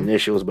by her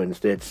initials, but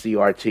instead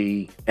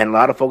CRT. And a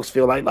lot of folks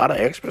feel like, a lot of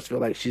experts feel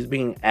like she's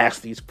being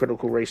asked these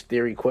critical race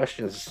theory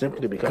questions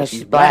simply because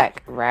she's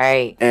black.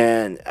 Right.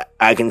 And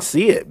I can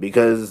see it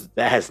because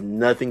that has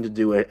nothing to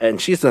do with, and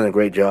she's done a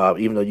great job,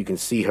 even though you can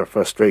see her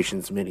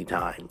frustrations many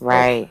times.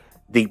 Right.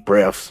 Deep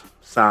breaths,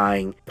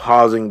 sighing,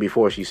 pausing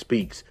before she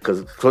speaks,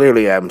 because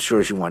clearly I'm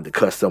sure she wanted to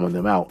cuss some of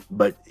them out,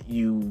 but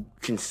you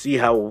can see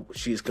how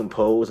she's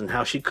composed and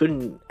how she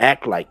couldn't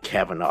act like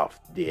Kavanaugh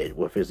did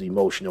with his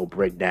emotional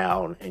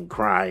breakdown and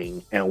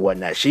crying and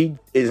whatnot. She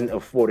isn't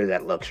afforded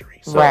that luxury.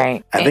 So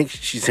right. I think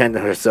she's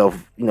handled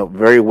herself,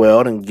 very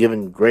well and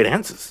given great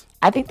answers.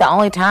 I think the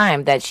only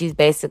time that she's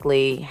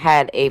basically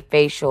had a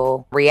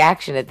facial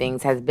reaction to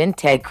things has been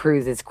Ted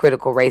Cruz's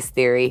critical race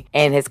theory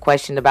and his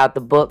question about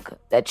the book,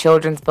 that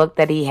children's book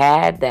that he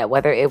had, that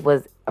whether it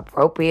was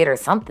appropriate or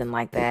something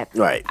like that.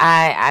 Right.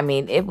 I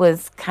mean, it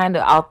was kind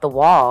of off the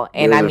wall.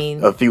 And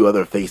There's a few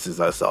other faces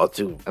I saw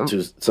too,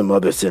 to some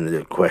other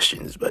senator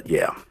questions, but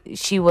yeah.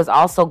 She was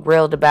also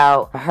grilled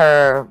about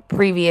her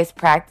previous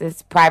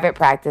private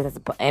practice,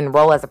 and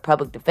role as a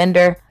public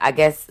defender. I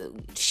guess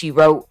she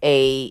wrote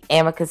a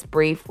amicus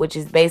brief, which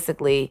is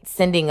basically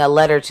sending a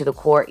letter to the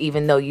court,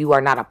 even though you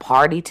are not a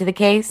party to the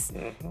case.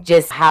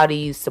 Just how do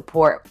you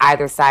support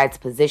either side's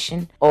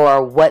position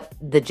or what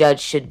the judge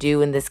should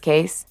do in this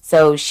case?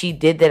 So she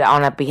did that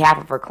on behalf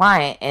of her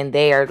client, and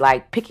they are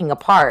like picking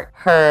apart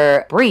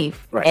her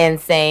brief and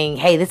saying,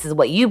 hey, this is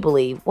what you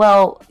believe.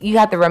 Well, you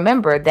have to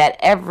remember that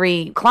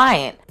every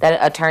client that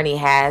an attorney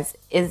has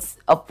is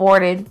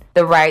afforded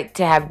the right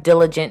to have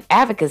diligent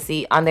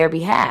advocacy on their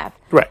behalf.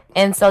 Right.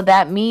 And so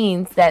that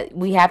means that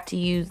we have to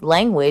use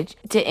language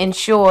to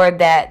ensure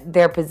that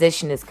their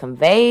position is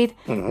conveyed,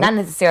 not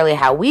necessarily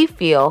how we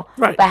feel,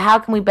 but how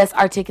can we best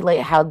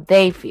articulate how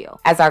they feel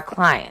as our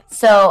client.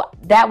 So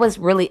that was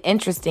really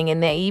interesting.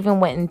 And they even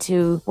went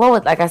into,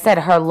 like I said,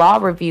 her law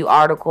review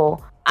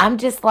article. I'm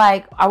just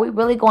like, are we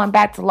really going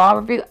back to law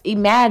review?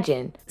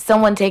 Imagine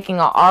someone taking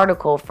an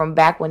article from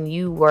back when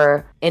you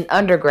were in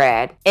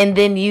undergrad and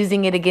then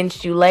using it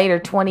against you later,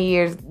 20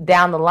 years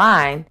down the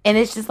line. And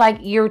it's just like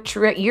your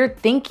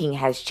thinking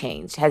has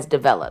changed, has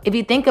developed. If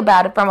you think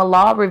about it from a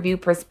law review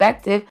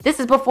perspective, this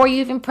is before you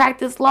even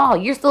practice law.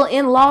 You're still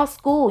in law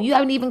school. You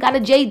haven't even got a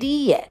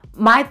JD yet.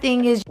 My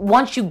thing is,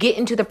 once you get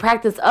into the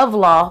practice of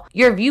law,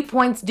 your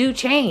viewpoints do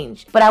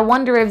change. But I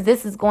wonder if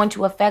this is going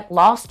to affect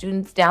law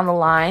students down the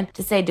line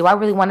to say, do I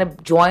really want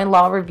to join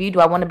law review? Do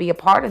I want to be a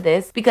part of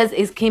this? Because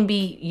it can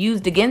be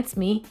used against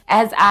me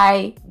as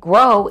I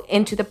grow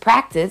into the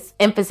practice,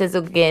 emphasis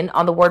again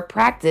on the word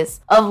practice,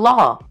 of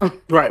law.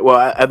 Right.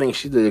 Well, I think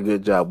she did a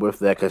good job with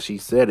that, because she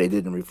said it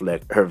didn't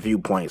reflect her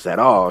viewpoints at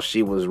all.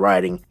 She was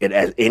writing it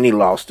as any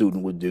law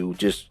student would do,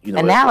 just,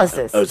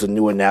 analysis. It was a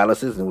new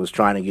analysis, and was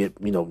trying to get,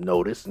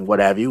 notice and what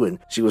have you. And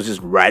she was just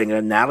writing an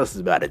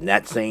analysis about it,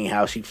 not saying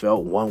how she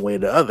felt one way or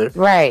the other.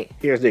 Right.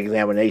 Here's the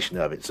examination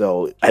of it.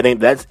 So I think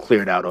that's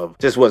cleared out of,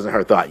 just wasn't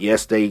her thought.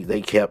 Yes,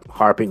 they kept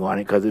harping on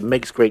it because it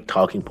makes great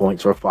talking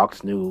points for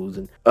Fox News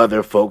and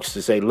other folks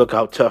to say, look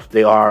how tough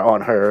they are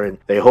on her and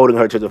they're holding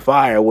her to the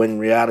fire, when in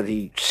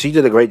reality, she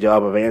did a great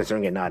job of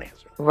answering and not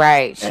answering.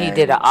 Right. She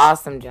did an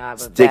awesome job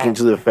of sticking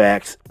to the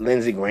facts.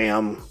 Lindsey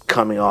Graham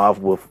coming off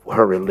with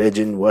her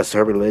religion. What's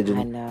her religion?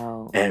 I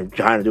know. And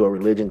trying to do a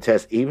religion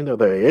test, even though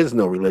there is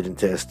no religion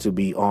test to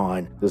be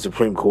on the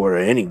Supreme Court or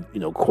any,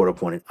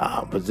 court-appointed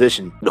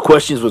position. The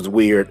questions was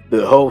weird.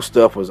 The whole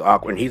stuff was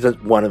awkward. He's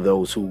one of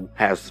those who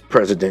has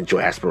presidential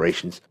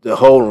aspirations. The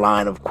whole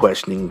line of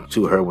questioning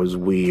to her was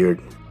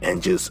weird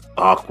and just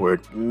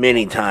awkward.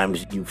 Many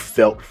times you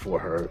felt for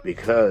her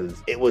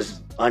because it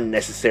was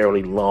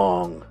unnecessarily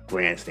long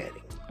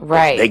grandstanding.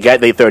 Right. They got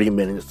their 30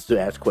 minutes to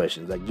ask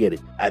questions. I get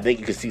it. I think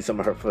you can see some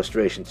of her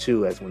frustration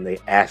too, as when they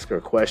ask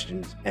her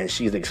questions and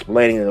she's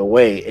explaining it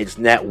away, it's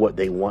not what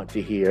they want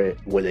to hear,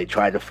 where they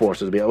try to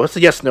force her to be, it's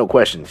a yes/no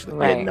question. She's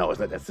like, yeah, no, it's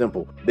not that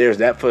simple. There's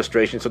that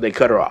frustration, so they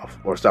cut her off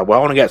or stop. Well,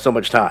 I only got so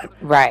much time.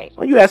 Right.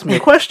 Well, you asked me a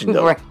question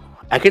though. Right.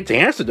 I get the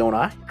answer, don't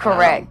I?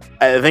 Correct.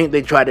 I think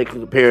they tried to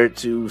compare it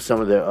to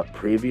some of the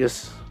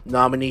previous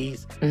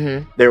nominees.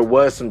 Mm-hmm. There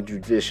was some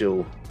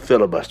judicial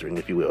filibustering,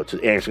 if you will,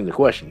 to answering the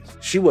questions.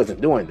 She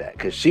wasn't doing that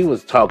because she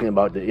was talking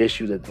about the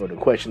issue or the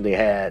question they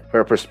had,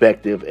 her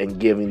perspective, and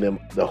giving them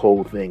the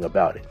whole thing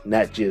about it,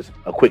 not just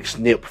a quick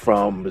snip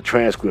from the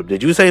transcript.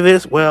 Did you say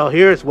this? Well,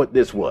 here's what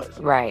this was.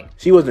 Right.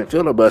 She wasn't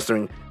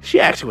filibustering. She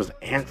actually was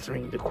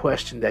answering the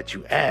question that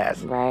you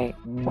asked. Right.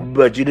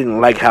 But you didn't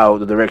like how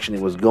the direction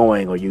it was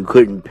going, or you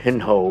couldn't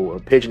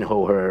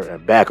pigeonhole her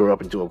and back her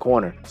up into a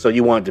corner. So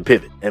you wanted to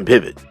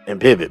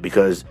pivot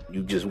because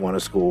you just want to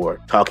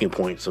score talking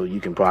points so you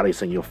can probably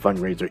send your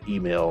fundraiser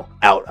email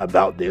out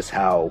about this,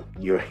 how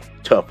you're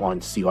tough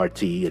on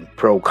CRT and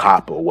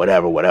pro-cop or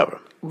whatever.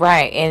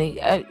 Right.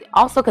 And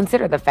also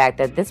consider the fact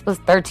that this was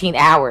 13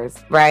 hours,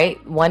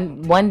 right?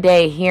 One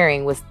day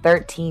hearing was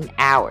 13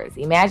 hours.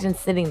 Imagine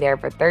sitting there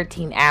for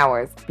 13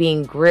 hours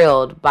being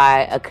grilled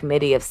by a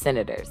committee of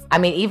senators. I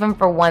mean, even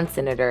for one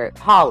senator,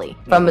 Hawley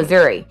from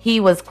Missouri, he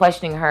was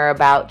questioning her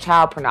about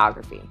child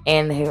pornography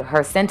and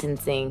her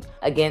sentencing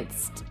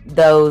against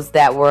those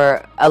that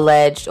were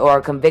alleged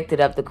or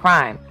convicted of the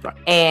crime. Right.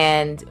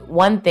 And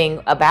one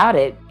thing about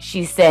it,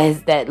 she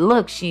says that,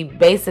 look, she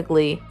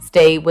basically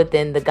stayed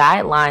within the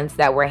guidelines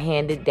that were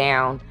handed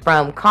down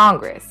from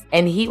Congress.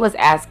 And he was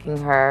asking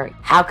her,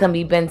 how come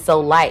you've been so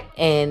light?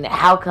 And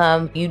how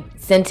come you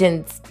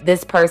sentenced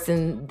this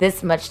person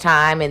this much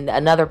time and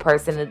another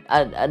person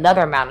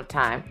another amount of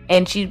time?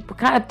 And she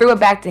kind of threw it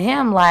back to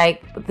him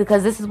like,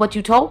 because this is what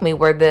you told me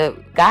were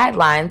the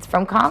guidelines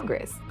from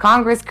Congress.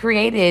 Congress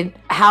created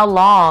how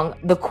long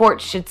the court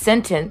should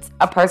sentence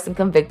a person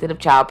convicted of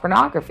child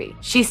pornography.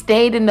 She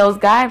stayed in those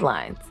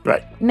guidelines.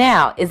 Right.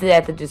 Now, is it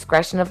at the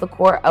discretion of the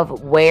court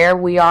of where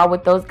we are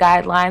with those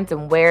guidelines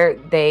and where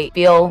they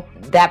feel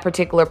that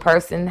particular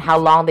person, how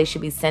long they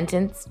should be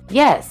sentenced?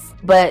 Yes.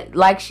 But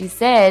like she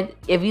said,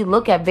 if you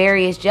look at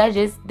various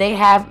judges, they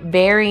have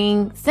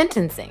varying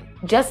sentencing,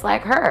 just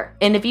like her.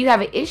 And if you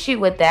have an issue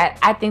with that,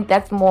 I think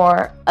that's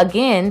more,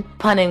 again,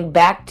 punting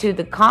back to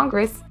the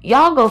Congress.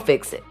 Y'all go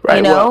fix it, right,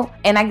 you know? Well,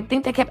 and I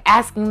think they kept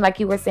asking, like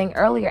you were saying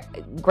earlier,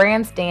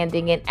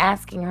 grandstanding and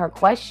asking her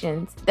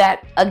questions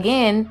that,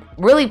 again,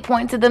 really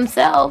point to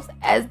themselves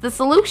as the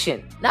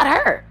solution, not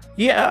her.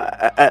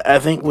 Yeah, I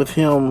think with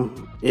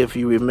him, if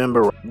you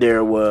remember,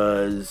 there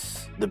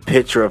was the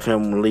picture of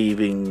him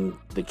leaving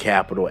the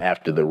Capitol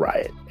after the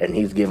riot, and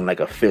he's giving like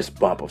a fist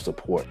bump of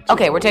support.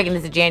 Okay, we're taking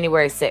this to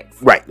January 6th.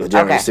 Right, the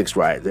January 6th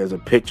riot. There's a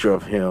picture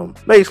of him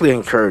basically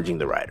encouraging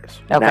the rioters.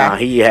 Okay. Now,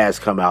 he has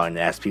come out and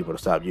asked people to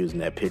stop using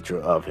that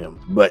picture of him,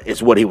 but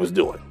it's what he was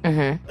doing,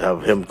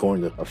 of him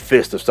going to a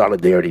fist of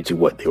solidarity to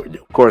what they were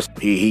doing. Of course,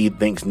 he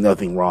thinks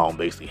nothing wrong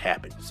basically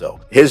happened, so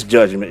his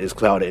judgment is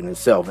clouded in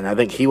itself, and I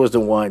think he was the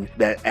one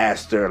that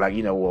asked her, like,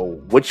 well,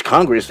 which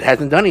Congress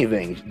hasn't done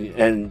anything?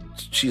 And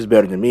she's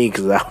better than me,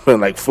 because I've been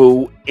like,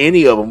 fool,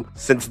 any of them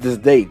since this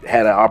date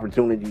had an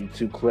opportunity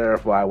to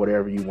clarify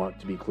whatever you want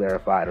to be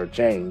clarified or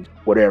change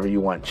whatever you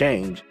want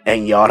changed,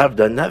 and y'all have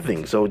done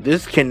nothing. So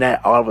this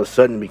cannot all of a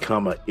sudden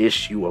become an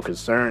issue or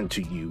concern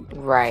to you,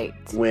 right,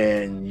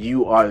 when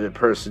you are the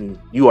person,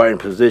 you are in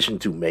position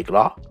to make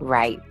law,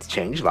 right,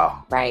 change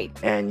law, right,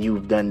 and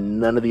you've done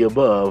none of the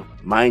above.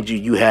 Mind you,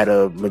 you had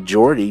a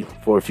majority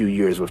for a few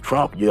years with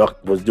Trump. You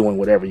was doing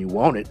whatever you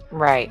wanted.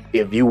 Right.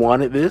 If you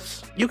wanted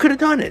this, you could have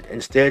done it.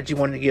 Instead, you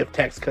wanted to give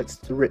tax cuts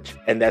to rich,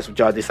 and that's what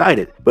y'all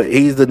decided. But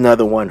he's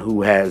another one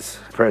who has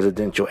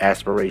presidential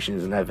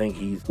aspirations, and I think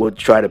he would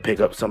try to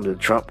pick up some of the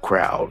Trump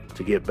crowd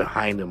to get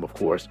behind him, of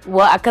course.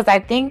 Well, because I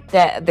think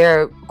that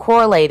they're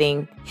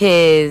correlating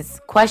his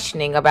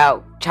questioning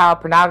about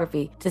child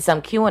pornography to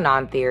some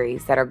QAnon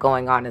theories that are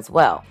going on as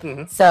well.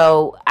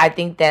 So I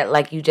think that,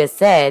 like you just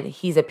said,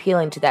 he's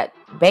appealing to that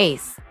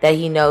base that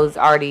he knows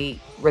already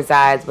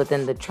resides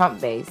within the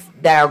Trump base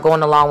that are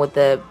going along with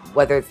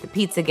whether it's the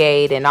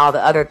Pizzagate and all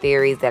the other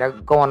theories that are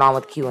going on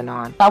with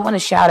QAnon. So I want to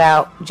shout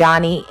out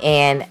Johnny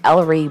and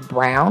Ellery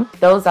Brown.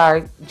 Those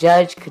are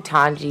Judge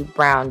Kentanji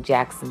Brown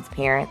Jackson's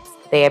parents.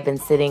 They have been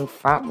sitting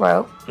front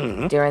row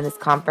during this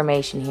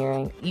confirmation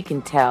hearing. You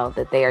can tell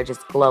that they are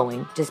just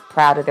glowing, just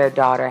proud of their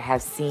daughter,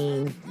 have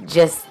seen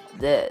just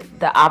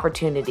the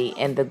opportunity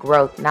and the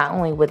growth, not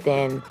only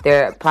within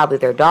their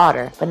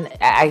daughter, but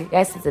I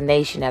guess it's a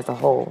nation as a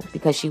whole,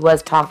 because she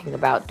was talking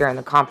about during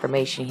the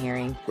confirmation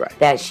hearing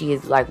that she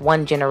is like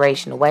one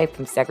generation away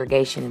from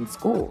segregation in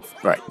schools.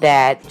 Right.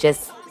 That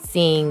just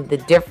seeing the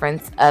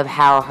difference of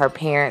how her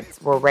parents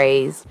were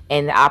raised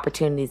and the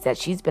opportunities that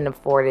she's been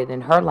afforded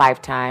in her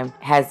lifetime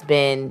has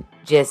been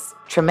just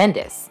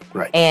tremendous.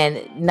 Right.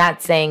 And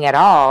not saying at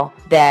all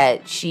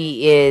that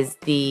she is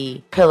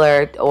the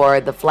pillar or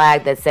the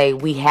flag that say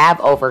we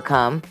have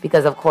overcome,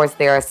 because of course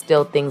there are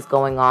still things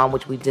going on,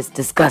 which we just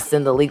discussed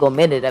in the legal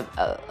minute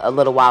a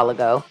little while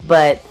ago.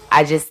 But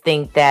I just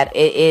think that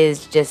it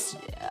is just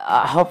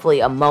hopefully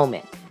a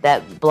moment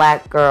that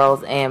Black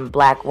girls and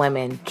Black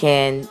women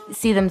can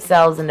see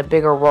themselves in a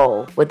bigger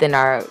role within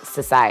our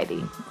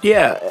society.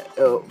 Yeah,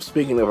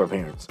 speaking of her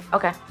parents.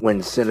 Okay.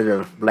 When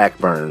Senator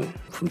Blackburn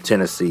from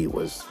Tennessee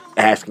was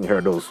asking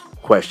her those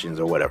questions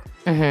or whatever,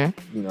 and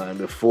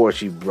before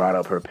she brought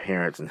up her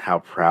parents and how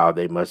proud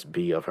they must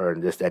be of her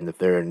and this, that, and the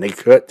third, and they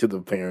cut to the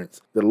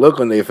parents. The look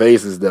on their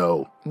faces,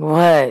 though,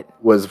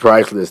 was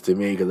priceless to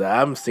me, because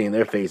I'm seeing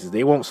their faces.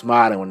 They weren't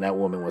smiling when that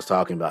woman was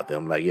talking about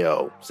them. Like,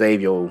 yo,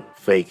 save your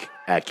fake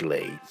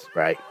accolades,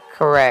 right?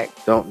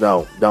 Correct.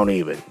 Don't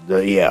even.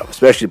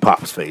 Especially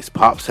Pop's face.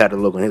 Pop's had a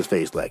look on his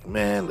face like,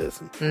 man,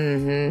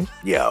 listen.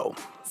 Yo.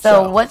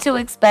 So what to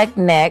expect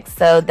next?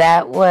 So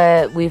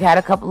we've had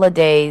a couple of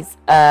days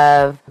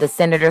of the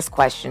senators'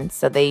 questions.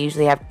 So they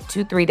usually have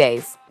 2-3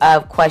 days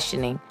of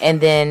questioning.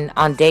 And then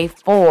on day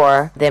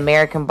 4, the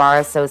American Bar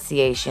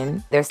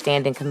Association, their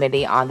standing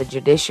committee on the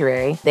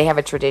judiciary, they have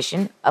a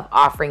tradition of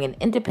offering an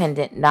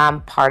independent,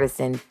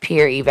 nonpartisan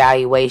peer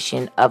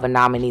evaluation of a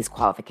nominee's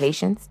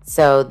qualifications.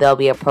 So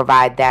they'll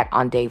provide that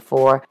on day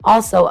 4.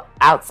 Also,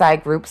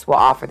 outside groups will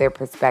offer their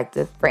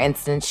perspective. For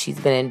instance, she's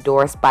been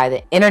endorsed by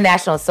the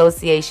International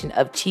Association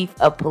of Chief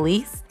of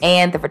Police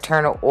and the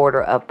Fraternal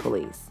Order of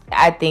Police.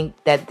 I think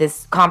that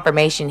this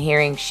confirmation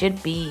hearing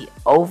should be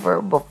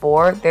over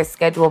before their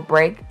scheduled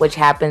break, which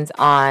happens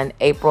on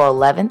April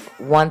 11th.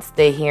 Once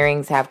the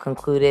hearings have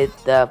concluded,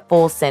 the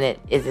full Senate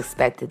is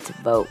expected to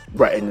vote.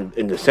 Right, and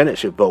the Senate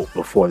should vote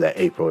before that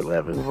April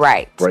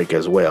 11th break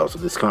as well. So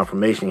this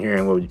confirmation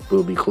hearing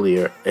will be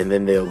clear, and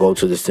then they'll go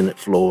to the Senate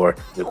floor.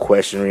 The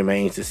question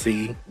remains to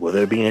see, will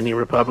there be any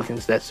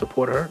Republicans that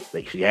support her?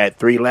 She had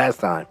 3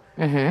 last time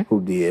who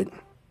did.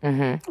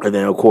 Mm-hmm. And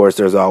then, of course,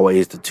 there's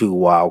always the 2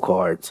 wild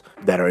cards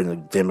that are in the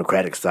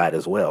Democratic side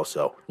as well.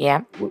 So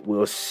yeah,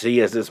 we'll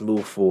see as this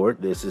moves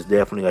forward. This is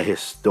definitely a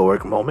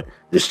historic moment.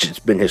 This has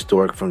been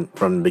historic from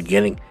the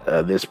beginning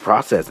of this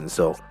process. And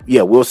so,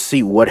 yeah, we'll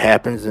see what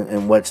happens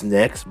and what's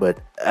next. But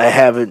I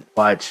haven't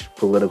watched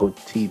political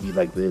TV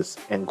like this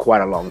in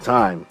quite a long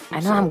time. I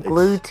know, I'm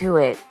glued to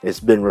it. It's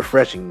been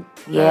refreshing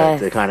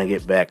to kind of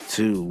get back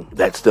to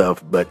that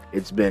stuff. But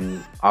it's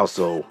been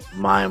also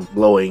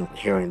mind-blowing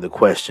hearing the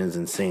questions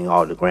and seeing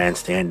all the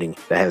grandstanding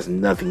that has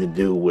nothing to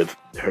do with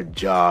her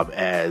job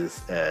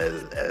as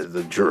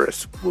a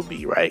jurist would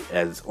be, right?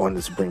 As on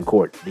the Supreme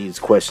Court. These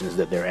questions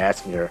that they're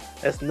asking her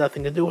has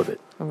nothing to do with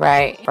it.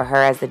 Right. For her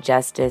as a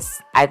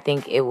justice, I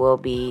think it will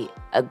be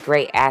a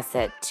great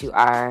asset to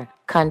our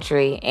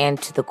country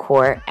and to the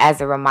court.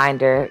 As a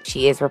reminder,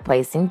 she is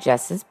replacing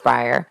Justice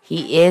Breyer.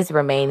 He is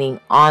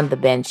remaining on the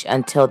bench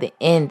until the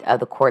end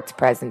of the court's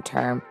present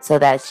term. So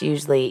that's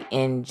usually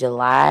in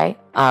July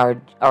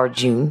or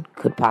June,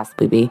 could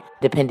possibly be,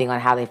 depending on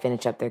how they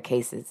finish up their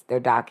cases, their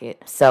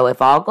docket. So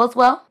if all goes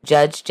well,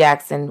 Judge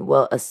Jackson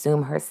will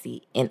assume her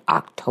seat in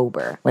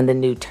October when the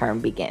new term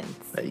begins.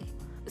 Hey.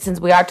 Since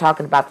we are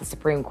talking about the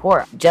Supreme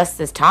Court,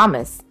 Justice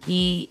Thomas,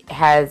 he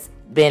has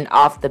been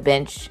off the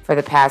bench for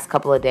the past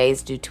couple of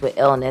days due to an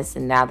illness,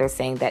 and now they're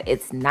saying that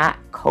it's not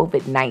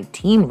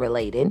COVID-19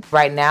 related.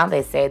 Right now,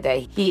 they say that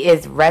he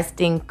is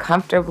resting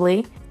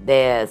comfortably.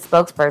 The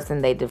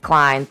spokesperson, they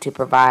declined to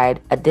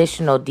provide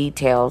additional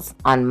details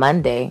on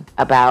Monday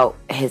about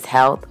his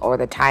health or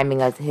the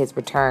timing of his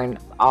return.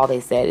 All they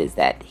said is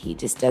that he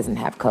just doesn't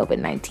have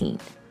COVID-19.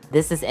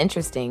 This is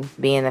interesting,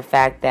 being the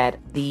fact that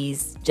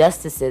these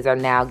justices are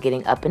now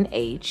getting up in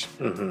age.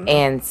 Mm-hmm.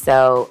 And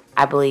so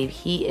I believe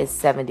he is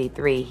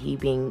 73, he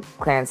being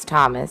Clarence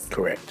Thomas.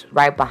 Correct.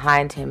 Right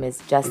behind him is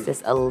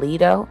Justice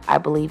Alito. I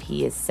believe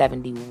he is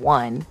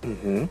 71.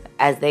 Mm-hmm.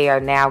 As they are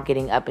now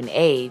getting up in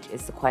age,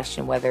 it's the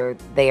question whether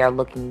they are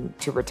looking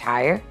to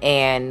retire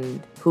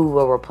and who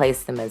will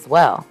replace them as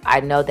well.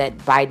 I know that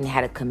Biden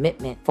had a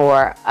commitment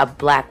for a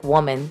black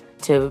woman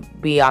to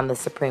be on the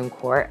Supreme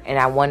Court, and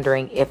I'm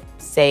wondering if,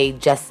 say,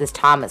 Justice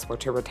Thomas were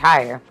to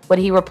retire, would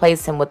he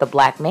replace him with a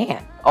black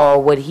man?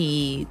 Or would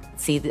he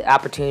see the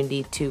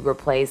opportunity to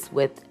replace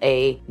with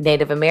a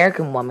Native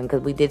American woman?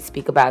 Because we did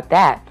speak about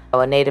that.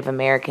 A Native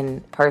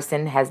American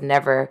person has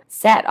never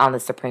sat on the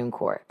Supreme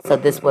Court. So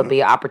this would be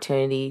an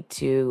opportunity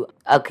to,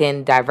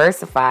 again,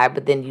 diversify,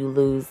 but then you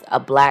lose a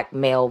black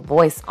male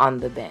voice on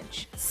the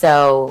bench.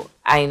 So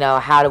I know,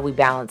 how do we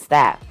balance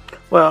that?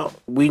 Well,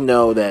 we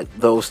know that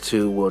those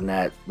two will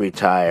not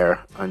retire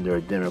under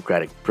a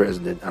Democratic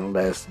president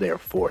unless they're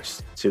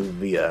forced to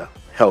via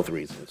health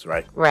reasons,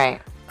 right?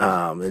 Right.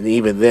 And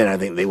even then, I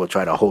think they will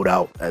try to hold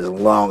out as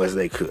long as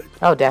they could.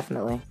 Oh,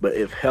 definitely. But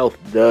if health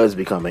does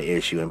become an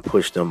issue and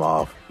push them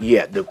off,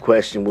 yeah, the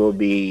question will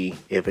be,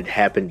 if it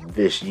happened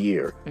this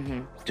year,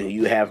 do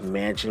you have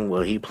Manchin?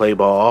 Will he play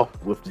ball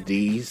with the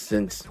D's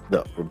since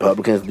the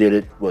Republicans did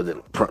it? Was it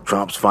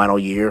Trump's final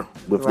year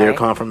with their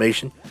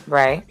confirmation?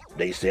 Right.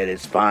 They said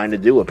it's fine to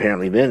do.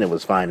 Apparently then it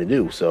was fine to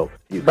do. So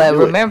you But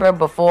remember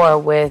before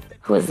with,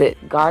 who is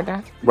it,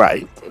 Gardner?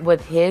 Right.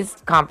 With his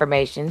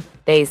confirmation,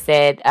 they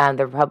said,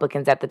 the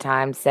Republicans at the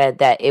time said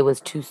that it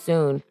was too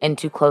soon and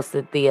too close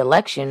to the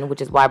election,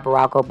 which is why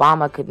Barack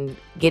Obama couldn't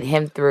get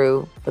him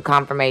through the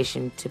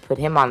confirmation to put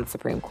him on the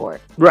Supreme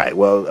Court. Right.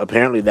 Well,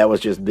 apparently that was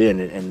just then,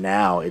 and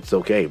now it's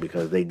okay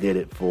because they did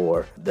it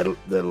for the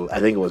I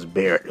think it was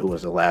Barrett who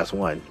was the last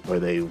one, where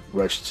they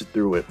rushed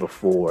through it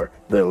before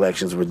the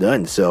elections were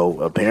done.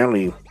 So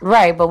apparently,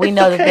 right. But we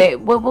know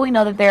that we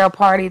know that they're a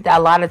party that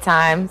a lot of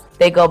times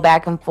they go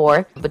back and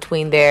forth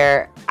between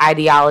their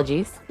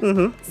ideologies.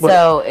 Mm-hmm.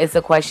 So it's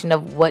a question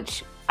of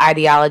which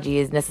ideology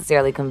is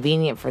necessarily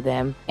convenient for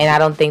them, and I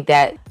don't think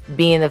that,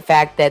 being the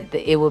fact that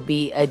it would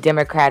be a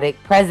Democratic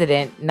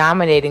president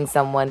nominating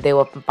someone, they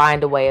will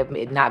find a way of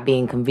it not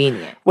being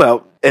convenient.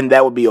 Well, and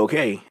that would be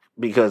okay,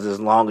 because as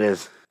long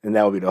as, and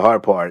that would be the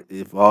hard part,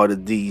 if all the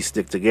D's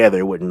stick together,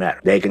 it wouldn't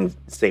matter. They can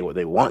say what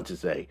they want to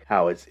say,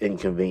 how it's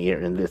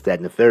inconvenient and this, that,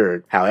 and the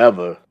third.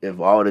 However, if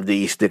all the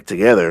D's stick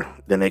together,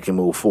 then they can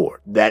move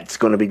forward. That's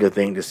going to be the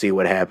thing to see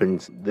what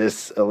happens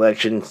this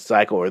election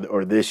cycle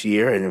or this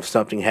year. And if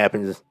something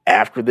happens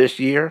after this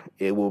year,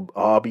 it will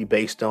all be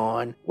based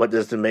on what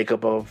does the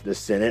makeup of the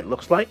Senate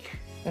looks like.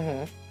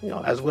 Mm-hmm. You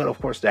know, as well, of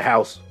course, the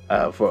House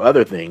for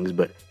other things,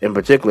 but in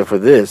particular for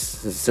this,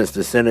 since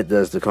the Senate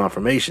does the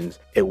confirmations,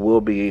 it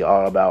will be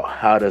all about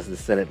how does the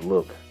Senate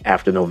look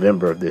after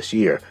November of this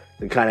year,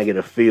 to kind of get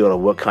a feel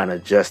of what kind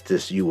of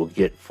justice you will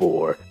get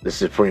for the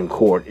Supreme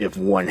Court if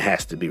one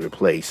has to be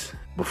replaced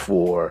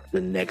before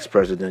the next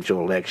presidential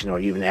election, or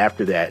even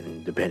after that,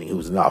 and depending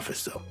who's in office.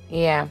 So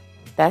yeah,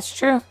 that's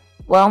true.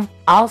 Well,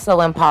 also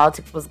in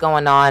politics, what's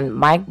going on,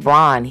 Mike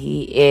Braun,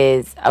 he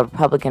is a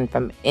Republican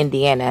from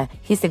Indiana.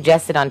 He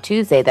suggested on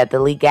Tuesday that the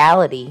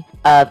legality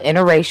of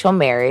interracial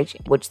marriage,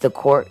 which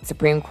the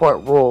Supreme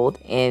Court ruled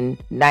in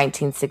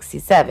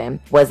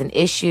 1967, was an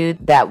issue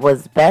that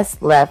was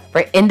best left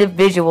for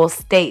individual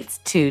states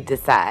to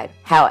decide.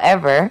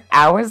 However,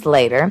 hours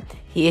later,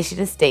 he issued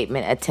a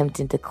statement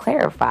attempting to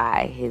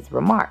clarify his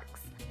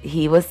remarks.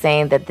 He was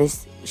saying that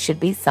this should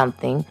be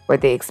something where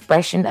the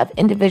expression of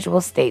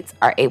individual states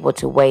are able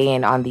to weigh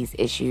in on these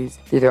issues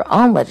through their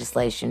own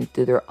legislation,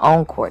 through their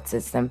own court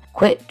system.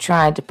 Quit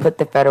trying to put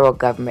the federal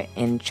government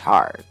in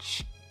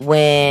charge.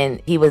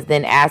 When he was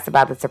then asked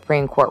about the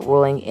Supreme Court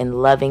ruling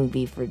in Loving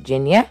v.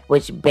 Virginia,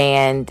 which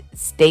banned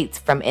states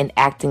from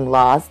enacting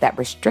laws that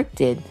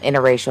restricted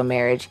interracial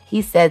marriage,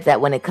 he said that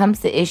when it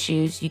comes to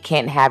issues, you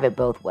can't have it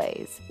both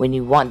ways. When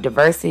you want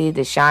diversity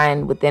to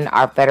shine within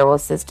our federal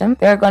system,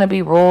 there are going to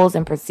be rules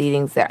and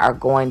proceedings that are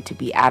going to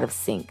be out of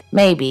sync,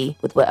 maybe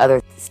with what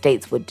other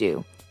states would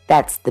do.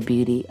 That's the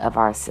beauty of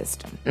our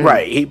system.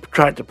 Right. He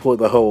tried to pull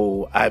the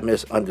whole "I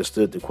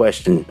misunderstood the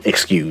question"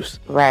 excuse.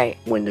 Right.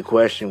 When the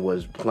question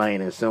was plain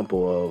and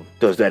simple of,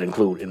 does that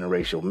include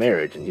interracial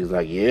marriage? And he's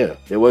like, yeah.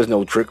 There was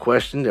no trick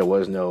question. There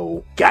was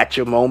no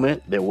gotcha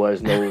moment. There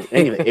was no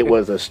anything. It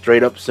was a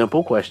straight up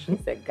simple question.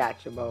 He said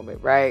gotcha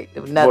moment, right?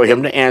 For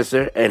him to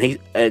answer.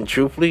 And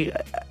truthfully,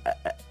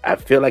 I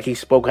feel like he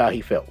spoke how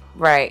he felt.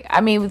 Right.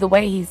 I mean, the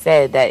way he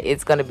said that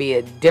it's going to be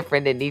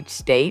different in each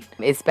state,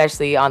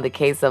 especially on the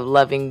case of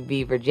Loving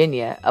v.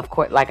 Virginia. Of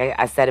course, like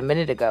I said a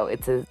minute ago,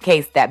 it's a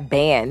case that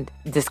banned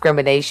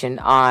discrimination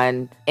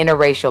on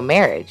interracial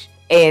marriage.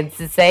 And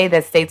to say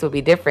that states will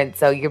be different,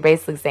 so you're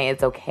basically saying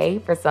it's okay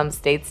for some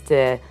states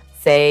to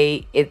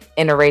say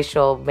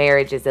interracial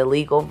marriage is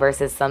illegal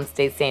versus some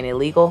states saying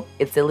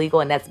it's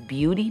illegal, and that's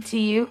beauty to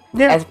you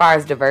as far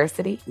as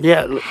diversity?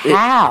 Yeah.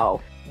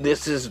 How?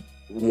 This is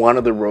one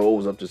of the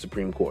roles of the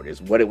Supreme Court,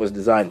 is what it was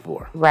designed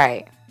for.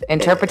 Right.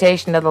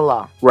 Interpretation of the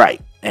law. Right.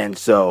 And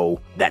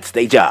so that's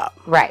their job.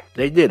 Right.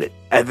 They did it.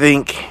 I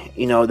think,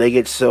 they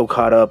get so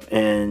caught up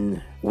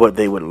in what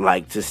they would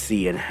like to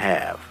see and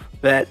have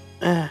that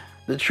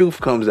the truth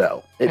comes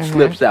out. It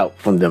slips out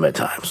from them at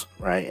times,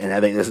 right? And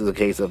I think this is a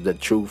case of the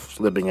truth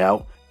slipping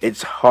out.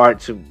 It's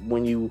hard to,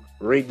 when you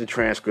read the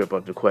transcript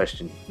of the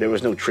question, there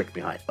was no trick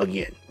behind it,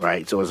 again,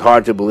 right? So it's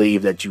hard to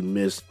believe that you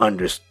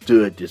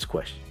misunderstood this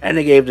question. And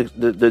they gave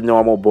the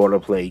normal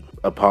boilerplate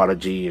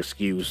apology,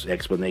 excuse,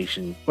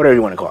 explanation, whatever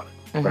you want to call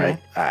it, right?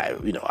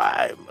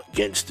 I'm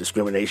against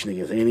discrimination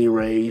against any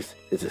race.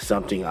 This is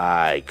something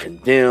I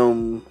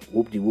condemn,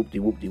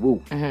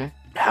 whoop-de-whoop-de-whoop-de-whoop.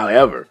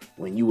 However,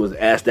 when you was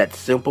asked that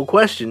simple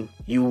question,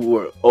 you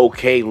were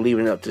okay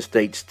leaving it up to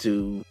states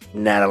to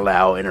not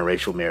allow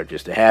interracial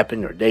marriages to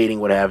happen or dating,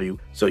 what have you.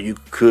 So you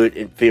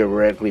could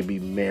theoretically be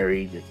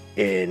married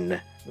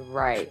in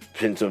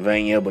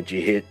Pennsylvania, but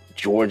you hit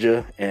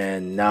Georgia,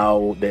 and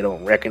now they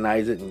don't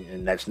recognize it,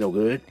 and that's no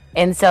good.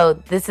 And so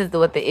this is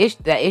what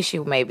the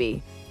issue may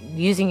be.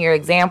 Using your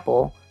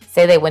example,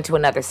 say they went to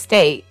another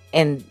state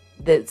and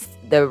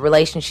the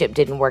relationship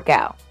didn't work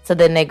out. So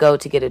then they go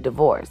to get a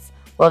divorce.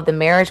 Well, if the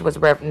marriage was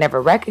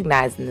never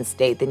recognized in the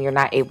state, then you're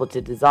not able to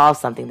dissolve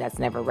something that's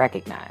never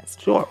recognized.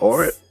 Sure.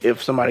 Or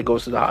if somebody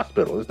goes to the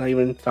hospital, let's not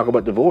even talk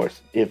about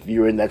divorce. If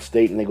you're in that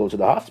state and they go to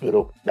the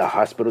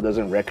hospital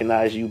doesn't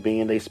recognize you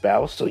being their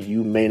spouse, so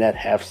you may not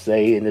have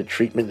say in the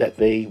treatment that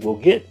they will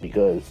get,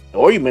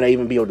 or you may not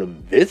even be able to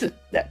visit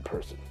that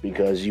person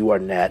because you are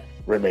not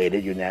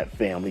related, you're not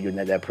family, you're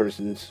not that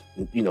person's,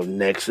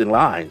 next in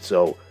line.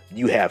 So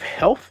you have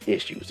health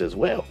issues as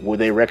well. Will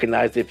they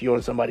recognize if you're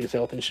on somebody's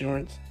health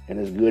insurance and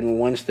it's good in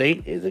one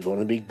state? Is it going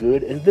to be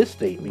good in this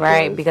state?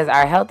 Because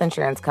our health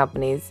insurance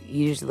companies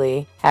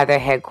usually have their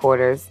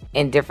headquarters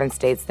in different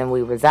states than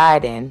we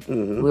reside in.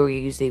 We were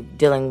usually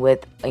dealing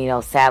with,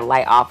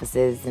 satellite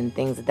offices and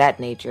things of that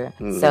nature.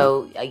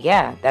 So,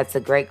 that's a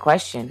great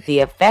question.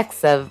 The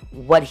effects of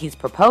what he's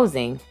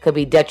proposing could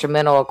be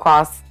detrimental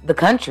across the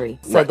country.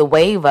 So the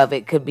wave of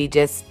it could be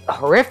just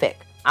horrific.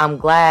 I'm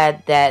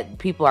glad that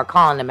people are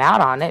calling him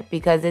out on it,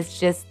 because it's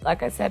just,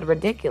 like I said,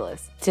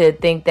 ridiculous to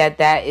think that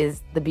that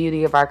is the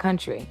beauty of our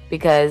country,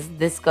 because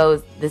this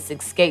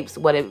escapes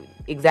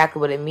exactly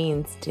what it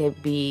means to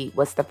be,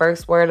 what's the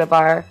first word of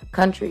our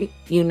country?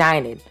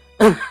 United.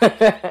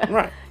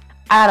 Right.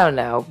 I don't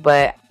know,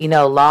 but,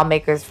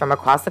 lawmakers from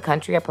across the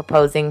country are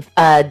proposing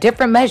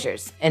different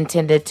measures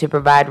intended to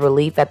provide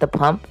relief at the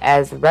pump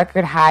as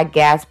record high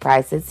gas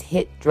prices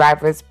hit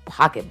drivers'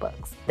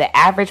 pocketbooks. The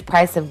average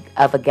price of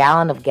a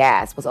gallon of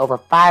gas was over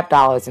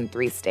 $5 in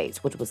 3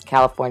 states, which was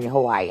California,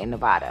 Hawaii, and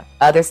Nevada.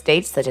 Other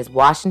states such as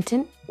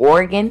Washington,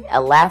 Oregon,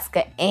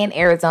 Alaska, and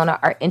Arizona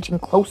are inching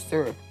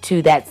closer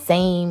to that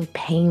same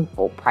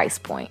painful price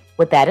point.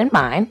 With that in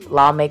mind,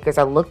 lawmakers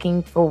are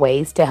looking for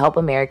ways to help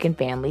American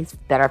families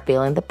that are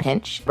feeling the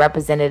pinch.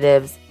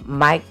 Representatives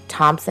Mike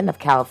Thompson of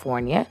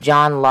California,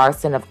 John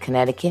Larson of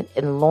Connecticut,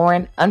 and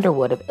Lauren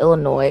Underwood of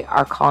Illinois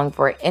are calling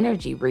for an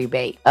energy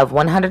rebate of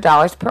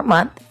 $100 per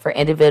month for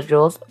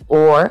individuals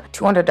or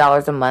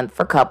 $200 a month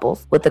for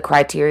couples, with the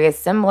criteria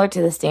similar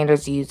to the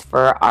standards used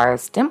for our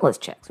stimulus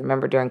checks.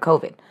 Remember, during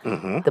COVID,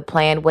 the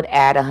plan would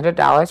add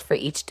 $100 for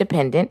each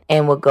dependent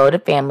and would go to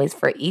families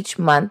for each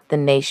month the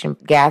nation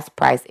gas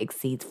price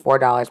exceeds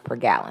 $4 per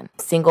gallon.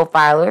 Single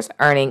filers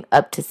earning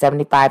up to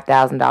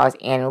 $75,000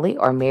 annually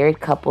or married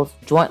couples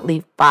jointly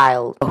currently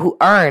filed who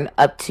earn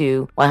up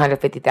to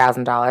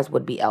 $150,000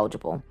 would be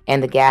eligible.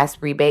 And the gas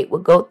rebate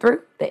would go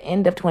through the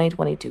end of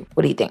 2022.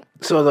 What do you think?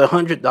 So the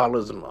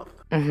 $100 a month.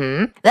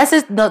 That's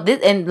just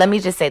and let me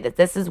just say that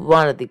this is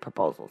one of the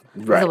proposals.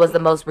 Right. It was the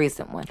most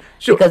recent one.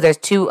 Sure. Because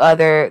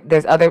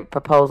there's other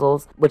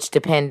proposals which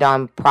depend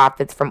on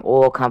profits from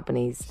oil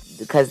companies,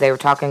 because they were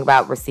talking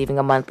about receiving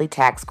a monthly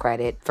tax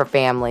credit for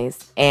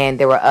families, and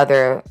there were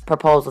other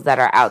proposals that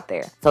are out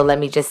there. So let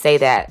me just say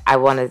that I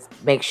want to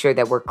make sure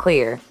that we're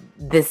clear.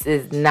 This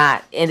is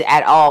not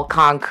at all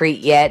concrete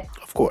yet.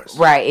 Of course.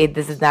 Right.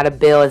 This is not a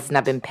bill. It's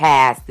not been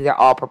passed. These are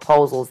all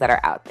proposals that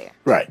are out there.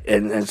 Right.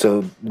 And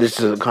so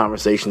this is a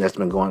conversation that's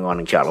been going on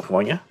in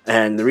California.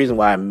 And the reason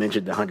why I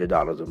mentioned the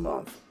 $100 a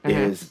month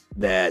is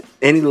that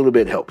any little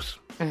bit helps.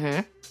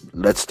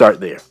 Let's start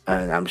there.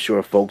 And I'm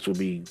sure folks will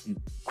be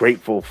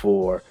grateful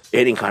for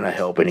any kind of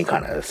help, any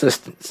kind of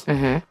assistance.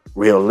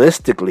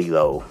 Realistically,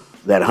 though,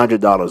 that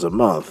 $100 a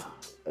month,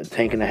 a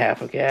tank and a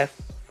half of gas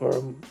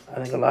for,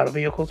 I think, a lot of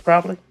vehicles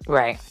probably.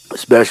 Right.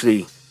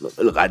 Especially,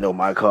 look, I know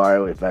my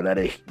car, if I let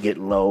it get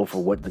low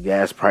for what the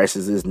gas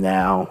prices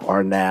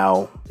are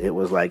now, it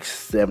was like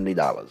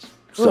 $70.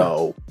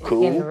 So,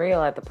 cool. It's getting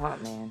real at the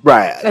pump, man.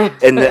 Right.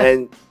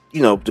 and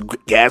you know, the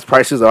gas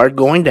prices are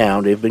going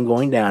down. They've been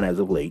going down as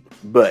of late.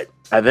 But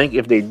I think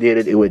if they did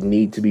it, it would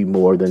need to be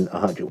more than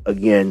 100.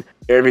 Again,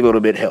 every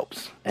little bit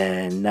helps,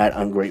 and not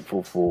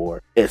ungrateful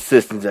for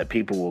assistance that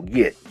people will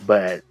get.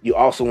 But you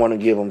also want to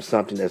give them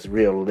something that's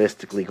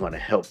realistically going to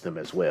help them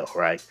as well,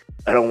 right?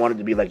 I don't want it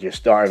to be like you're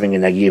starving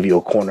and I give you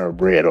a corner of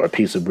bread or a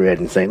piece of bread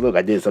and saying, look,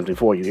 I did something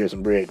for you. Here's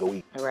some bread. Go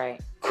eat.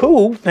 Right.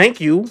 Cool,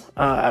 thank you.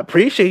 I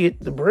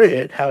appreciate the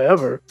bread.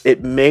 However,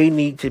 it may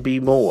need to be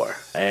more.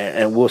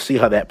 And we'll see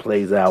how that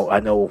plays out. I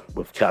know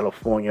with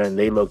California, and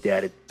they looked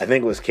at it, I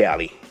think it was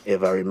Cali,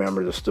 if I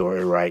remember the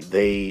story right.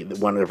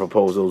 One of the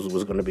proposals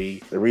was going to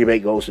be the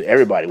rebate goes to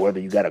everybody, whether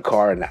you got a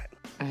car or not,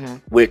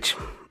 which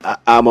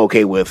I'm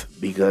okay with,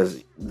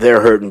 because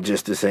they're hurting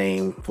just the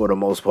same for the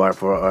most part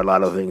for a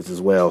lot of things as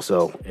well.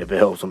 So if it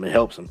helps them, it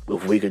helps them.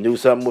 If we can do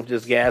something with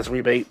this gas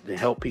rebate to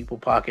help people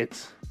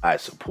pockets, I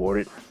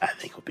support it. I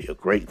think it'll be a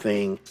great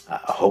thing. I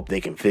hope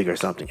they can figure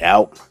something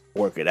out,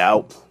 work it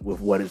out with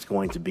what it's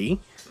going to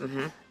be.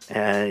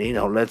 And, you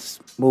know,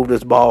 let's move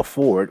this ball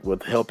forward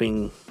with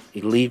helping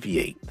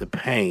alleviate the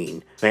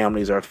pain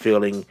families are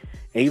feeling,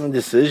 and even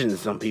decisions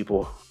some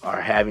people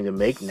are having to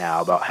make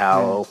now about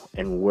how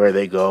and where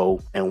they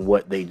go and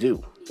what they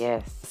do.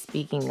 Yes.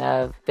 Speaking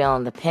of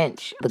feeling the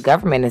pinch, the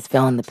government is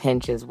feeling the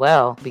pinch as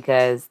well,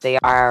 because they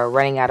are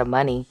running out of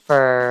money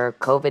for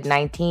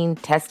COVID-19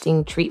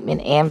 testing,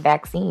 treatment, and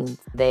vaccines.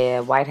 The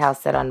White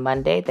House said on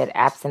Monday that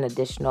absent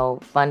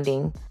additional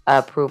funding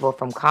approval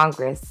from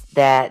Congress,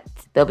 that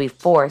they'll be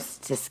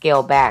forced to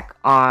scale back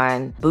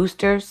on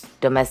boosters,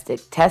 domestic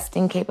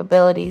testing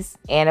capabilities,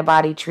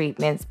 antibody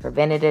treatments,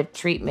 preventative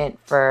treatment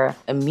for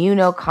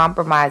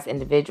immunocompromised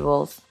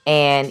individuals,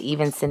 and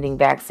even sending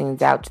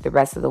vaccines out to the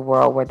rest of the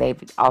world where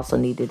they've also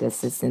needed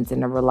assistance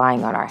and are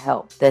relying on our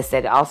help. They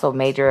said also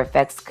major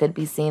effects could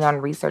be seen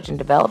on research and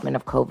development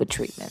of COVID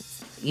treatments.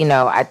 You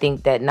know, I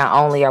think that not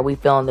only are we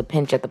feeling the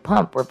pinch at the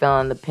pump, we're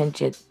feeling the pinch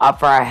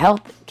for our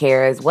health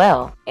care as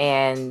well.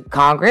 And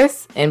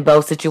Congress, in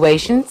both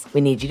situations,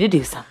 we need you to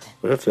do something.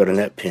 We're feeling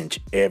that pinch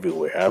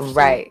everywhere. I've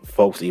seen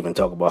folks even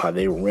talk about how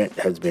their rent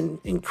has been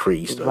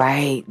increased.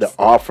 Right. The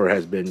offer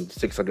has been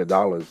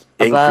 $600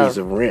 increase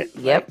of rent.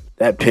 Yep. Like,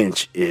 that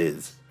pinch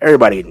is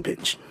everybody getting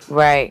pinched.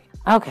 Right.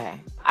 Okay.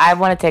 I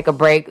want to take a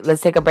break.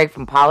 Let's take a break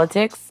from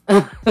politics.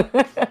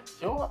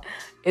 Sure.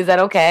 Is that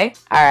okay?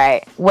 All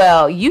right.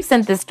 Well, you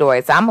sent this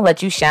story, so I'm going to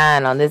let you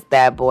shine on this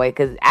bad boy,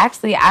 because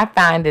actually I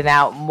found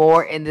out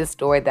more in this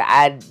story that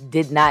I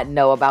did not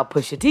know about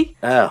Pusha T.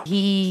 Oh.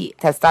 He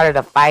has started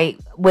a fight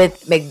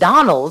with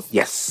McDonald's.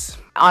 Yes.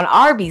 On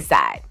Arby's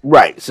side.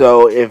 Right.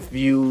 So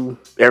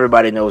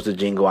everybody knows the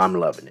jingle, I'm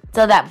loving it.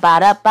 So that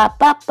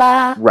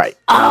ba-da-ba-ba-ba. Right.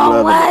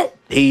 Oh, what?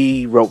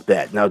 He wrote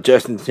that. Now,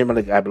 Justin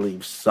Timberlake, I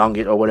believe, sung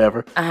it or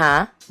whatever.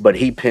 But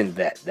he penned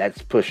that.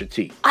 That's Pusha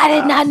T. I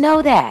did not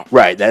know that.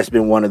 Right. That's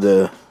been one of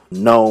the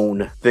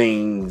known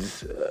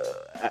things.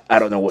 I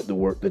don't know what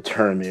the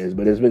term is,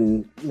 but it's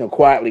been,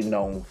 quietly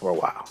known for a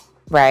while.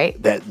 Right.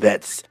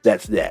 That's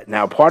that.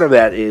 Now, part of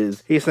that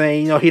is he's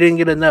saying, he didn't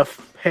get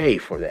enough pay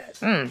for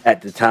that.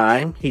 At the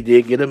time, he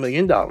did get $1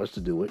 million to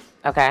do it.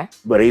 Okay.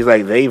 But he's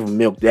like, they've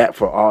milked that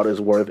for all it's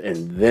worth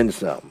and then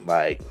some.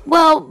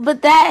 Well,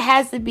 but that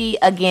has to be,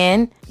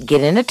 again,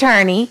 get an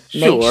attorney.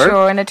 Sure. Make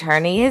sure an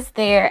attorney is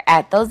there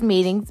at those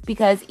meetings,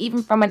 because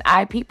even from an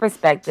IP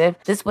perspective,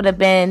 this would have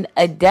been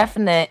a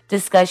definite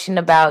discussion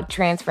about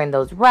transferring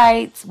those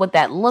rights, what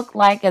that looked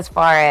like as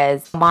far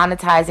as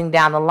monetizing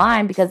down the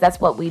line, because that's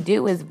what we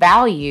do, is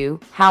value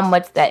how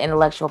much that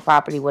intellectual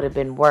property would have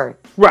been worth.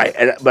 Right.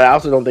 But I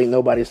also don't think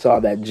nobody saw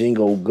that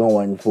jingle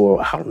going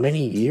for how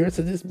many years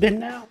has this been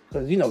now?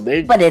 because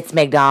they. But it's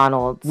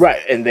McDonald's,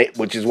 Right, and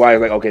which is why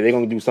like, okay, they're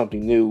gonna do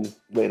something new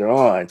later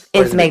on.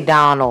 It's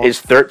McDonald's.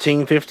 It's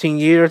 13, 15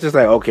 years. It's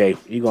like, okay,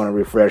 you're gonna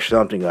refresh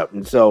something up,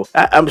 and so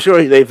I'm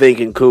sure they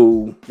thinking,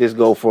 cool, just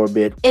go for a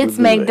bit. It's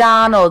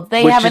McDonald's.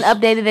 They haven't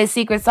updated their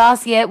secret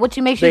sauce yet. What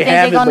you make you think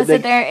they're gonna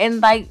sit there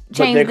and like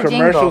change the jingle? But their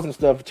commercials and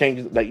stuff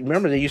changes. Like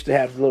remember, they used to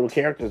have the little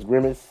characters,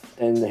 Grimace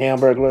and the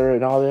Hamburglar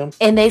and all them,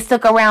 and they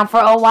stuck around for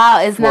a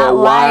while. It's not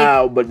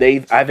like, but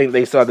I think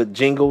they saw the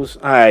jingles.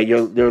 All right, your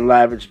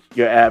average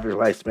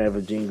lifespan of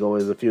a jingle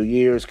is a few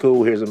years.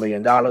 Cool. Here's $1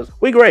 million.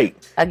 We great.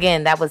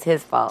 Again, that was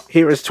his fault.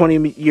 Here is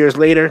 20 years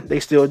later, they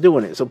still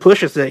doing it. So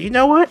Pusha said, you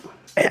know what?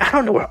 I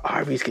don't know where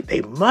Arby's get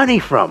their money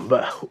from,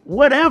 but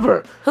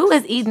whatever. Who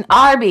is eating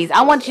Arby's?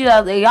 I want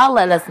y'all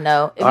let us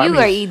know. If you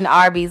are eating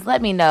Arby's,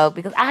 let me know,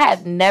 because I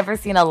have never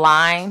seen a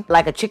line,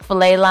 like a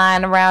Chick-fil-A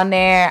line around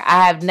there.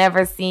 I have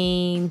never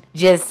seen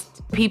just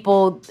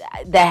people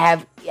that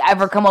have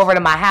ever come over to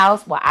my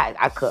house. Well,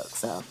 I cook,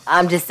 so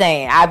I'm just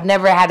saying. I've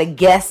never had a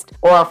guest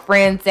or a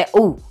friend say,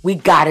 ooh, we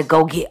gotta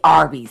go get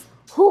Arby's.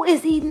 Who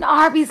is eating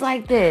Arby's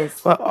like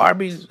this? Well,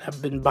 Arby's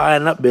have been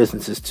buying up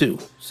businesses too.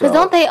 Because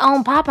don't they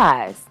own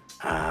Popeyes?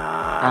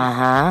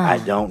 I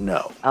don't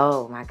know.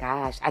 Oh my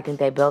gosh. I think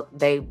they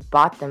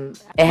bought them.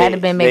 It had to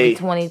been maybe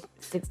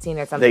 2016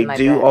 or something like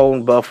that. They do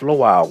own Buffalo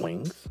Wild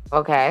Wings.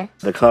 Okay.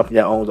 The company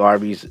that owns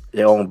Arby's,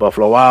 they own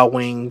Buffalo Wild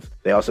Wings.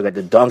 They also got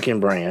the Dunkin'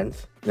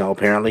 brands.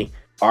 Apparently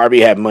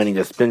Arby had money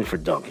to spend for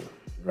Dunkin',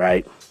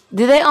 right?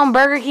 Do they own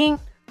Burger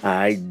King?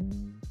 I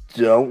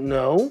don't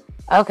know.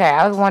 Okay,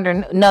 I was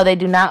wondering. No, they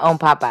do not own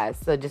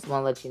Popeyes, so just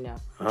want to let you know.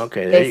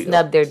 Okay, they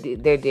snubbed their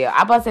deal.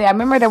 I about to say, I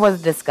remember there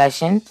was a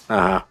discussion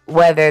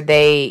whether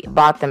they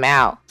bought them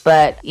out,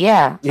 but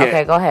yeah.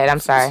 Okay, go ahead. I'm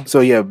sorry.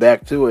 So yeah,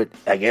 back to it.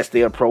 I guess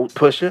they approached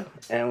Pusha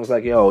and was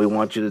like, "Yo, we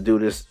want you to do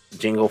this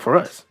jingle for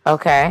us."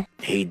 Okay.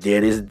 He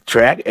did his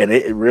track, and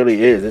it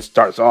really is. It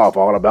starts off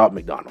all about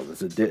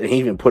McDonald's. He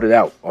even put it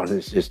out on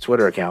his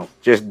Twitter account.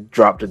 Just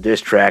dropped a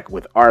diss track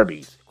with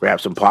Arby's. Grab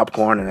some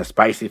popcorn and a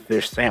spicy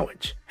fish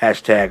sandwich. #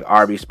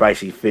 Arby's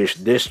spicy fish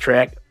diss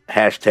track.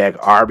 #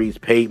 Arby's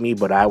paid me,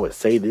 but I would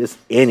say this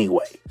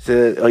anyway.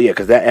 So,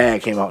 because that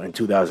ad came out in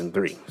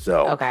 2003.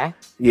 So, okay.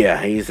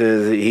 Yeah, he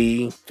says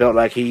he felt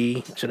like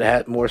he should have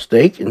had more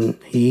stake,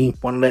 and he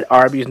wanted to let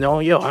Arby's know,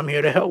 yo, I'm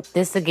here to help.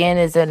 This, again,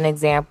 is an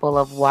example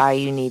of why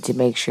you need to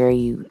make sure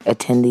you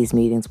attend these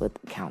meetings with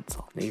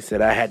council. He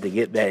said, I had to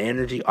get that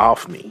energy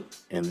off me,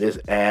 and this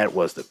ad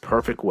was the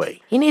perfect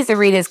way. He needs to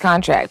read his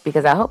contract,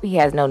 because I hope he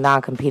has no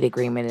non-compete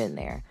agreement in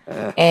there.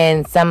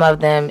 And some of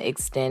them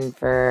extend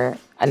for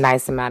a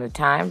nice amount of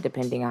time,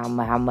 depending on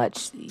how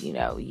much,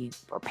 you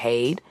are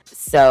paid.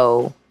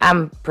 So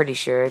I'm pretty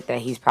sure that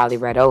he's probably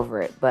read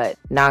over it. But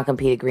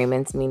non-compete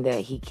agreements mean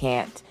that he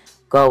can't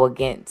go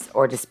against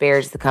or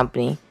disparage the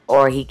company,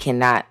 or he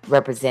cannot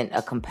represent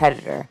a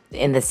competitor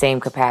in the same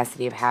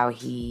capacity of how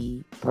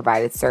he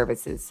provided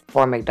services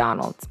for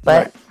McDonald's.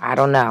 But right. I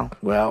don't know.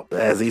 Well,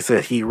 as he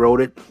said, he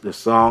wrote it. The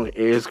song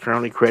is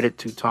currently credited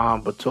to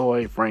Tom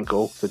Batoy,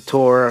 Franco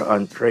Satora,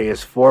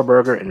 Andreas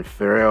Forberger, and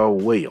Pharrell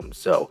Williams.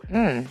 So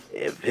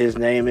if his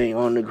name ain't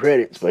on the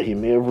credits, but he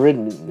may have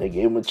written it, and they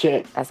gave him a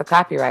check. That's a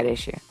copyright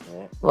issue.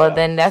 Well,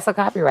 then that's a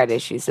copyright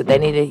issue. So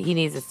he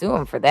needs to sue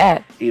him for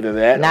that. Either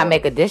that, not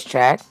make a diss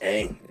track.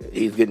 Hey,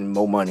 he's getting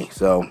more money.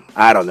 So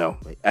I don't know.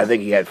 I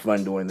think he had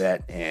fun doing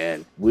that,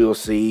 and we'll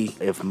see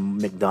if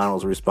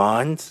McDonald's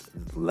responds.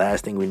 The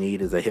last thing we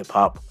need is a hip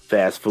hop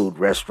fast food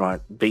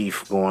restaurant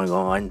beef going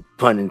on,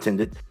 pun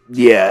intended.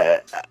 Yeah,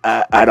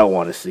 I don't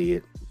want to see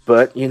it.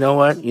 But you know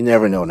what? You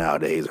never know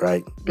nowadays,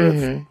 right?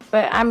 Mm-hmm.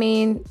 But I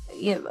mean,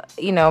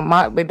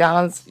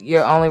 McDonald's,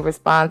 your only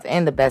response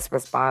and the best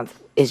response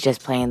is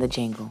just playing the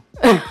jingle.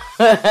 It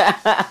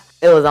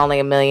was only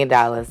 $1 million.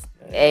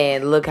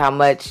 And look how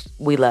much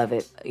we love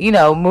it.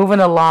 Moving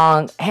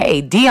along.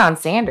 Hey, Deion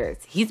Sanders,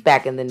 he's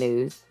back in the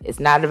news. It's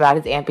not about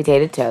his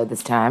amputated toe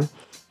this time.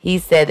 He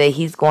said that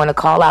he's going to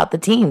call out the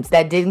teams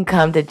that didn't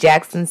come to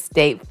Jackson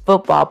State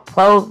Football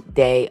Pro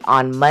Day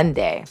on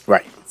Monday.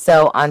 Right.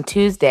 So on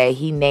Tuesday,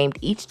 he named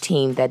each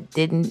team that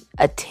didn't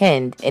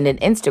attend in an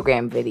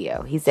Instagram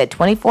video. He said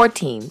 24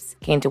 teams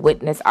came to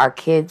witness our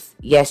kids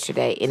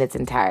yesterday in its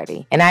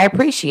entirety. And I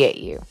appreciate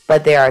you.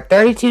 But there are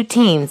 32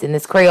 teams in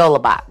this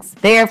Crayola box.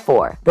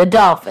 Therefore, the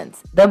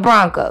Dolphins, the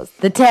Broncos,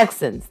 the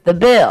Texans, the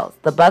Bills,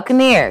 the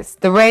Buccaneers,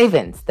 the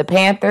Ravens, the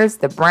Panthers,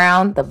 the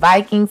Browns, the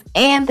Vikings,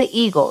 and the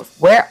Eagles.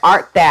 Where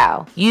art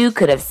thou? You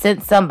could have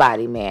sent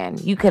somebody, man.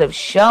 You could have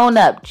shown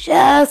up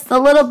just a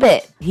little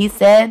bit. He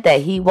said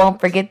that he won't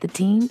forget the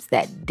teams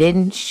that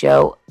didn't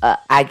show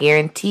up. I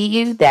guarantee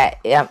you that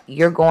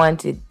you're going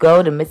to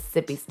go to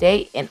Mississippi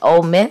State and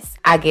Ole Miss.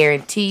 I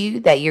guarantee you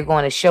that you're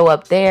going to show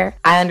up there.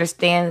 I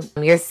understand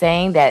you're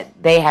saying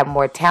that they have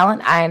more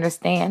talent. I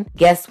understand.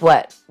 Guess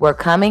what? We're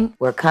coming.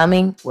 We're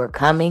coming. We're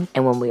coming.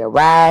 And when we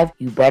arrive,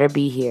 you better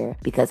be here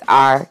because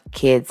our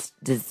kids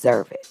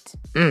deserve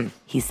it.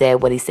 He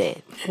said what he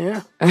said.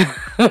 Yeah.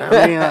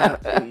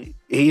 I mean,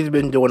 he's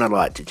been doing a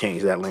lot to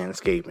change that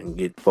landscape and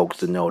get folks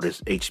to notice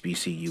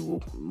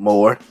HBCU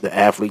more, the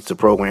athletes, the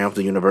programs,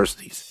 the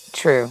universities.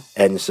 True.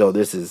 And so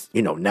this is,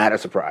 not a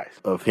surprise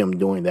of him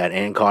doing that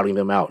and calling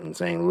them out and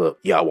saying, look,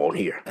 y'all won't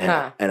hear.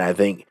 And I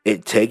think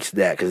it takes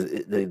that because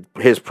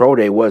his pro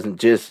day wasn't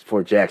just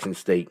for Jackson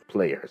State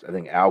players. I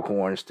think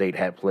Alcorn State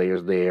had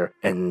players there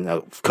and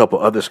a couple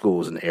other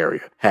schools in the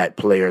area had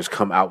players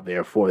come out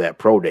there for that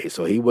pro day.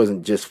 So he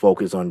wasn't just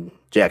focused on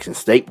Jackson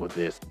State with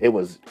this. It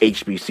was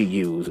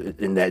HBCUs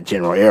in that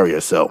general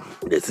area. So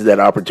this is that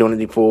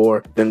opportunity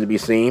for them to be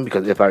seen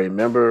because if I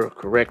remember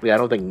correctly, I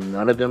don't think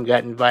none of them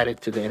got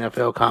invited to the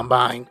NFL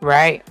Combine.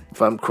 Right.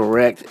 If I'm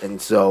correct.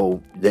 And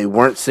so they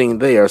weren't seen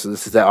there. So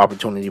this is that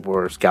opportunity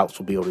where scouts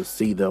will be able to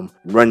see them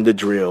run the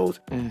drills.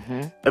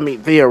 Mm-hmm. I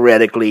mean,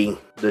 theoretically,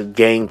 the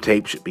game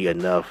tape should be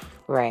enough.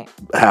 Right.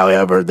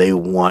 However, they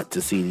want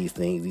to see these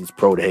things, these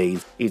pro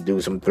days. You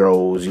do some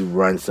throws, you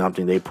run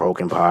something, they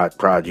poke and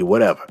prod you,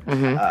 whatever.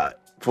 Mm-hmm.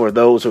 For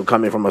those who are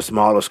coming from a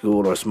smaller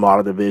school or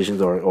smaller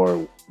divisions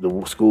or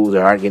the schools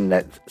that aren't getting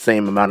that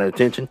same amount of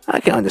attention,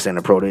 I can understand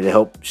a pro day to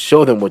help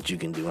show them what you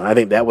can do. And I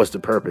think that was the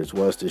purpose,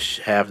 was to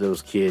have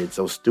those kids,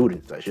 those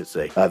students, I should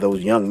say,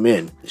 those young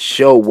men,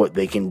 show what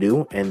they can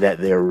do and that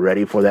they're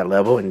ready for that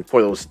level. And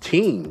for those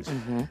teams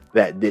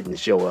that didn't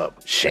show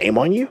up, shame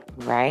on you.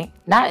 Right.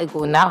 Not,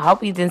 I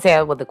hope you didn't say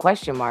it with a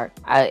question mark.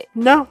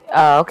 No.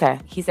 Oh, okay.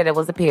 He said it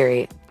was a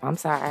period. I'm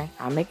sorry.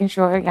 I'm making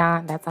sure,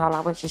 y'all. That's all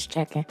I was just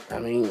checking. I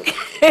mean,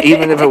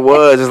 even if it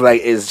was, it's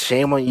like, is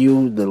shame on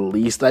you the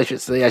least I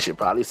should say? I should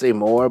probably say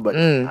more, but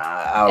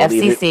I'll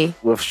FCC. leave it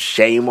with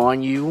shame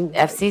on you.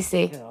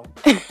 FCC.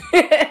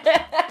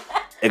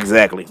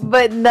 Exactly.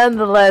 But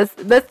nonetheless,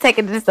 let's take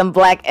it to some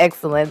Black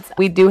excellence.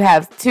 We do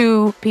have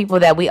two people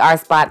that we are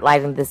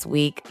spotlighting this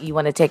week. You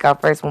want to take our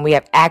first one? We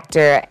have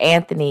actor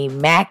Anthony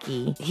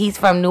Mackie. He's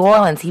from New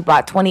Orleans. He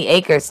bought 20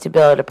 acres to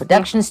build a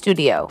production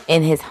studio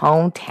in his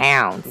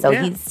hometown. So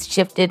he's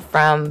shifted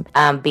from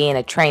being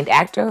a trained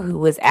actor who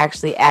was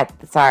actually at...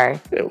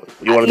 Sorry. You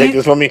want to take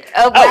this from me?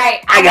 Oh,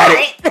 right. I got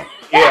it.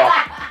 Yeah.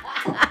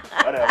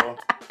 Whatever.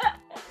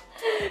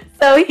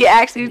 So he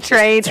actually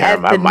trained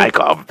Turn my mic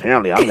off.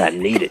 Apparently, I'm not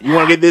needed. You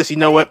want to get this? You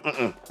know what?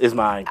 It's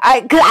mine.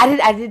 I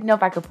didn't know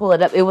if I could pull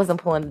it up. It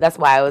wasn't pulling. That's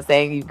why I was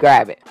saying you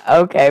grab it.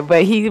 Okay,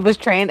 but he was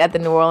trained at the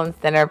New Orleans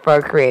Center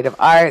for Creative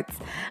Arts.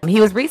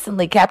 He was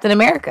recently Captain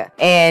America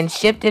and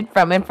shifted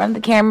from in front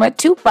of the camera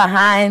to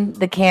behind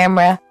the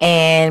camera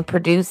and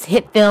produced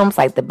hit films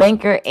like The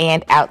Banker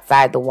and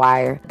Outside the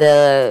Wire.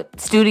 The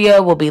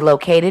studio will be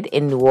located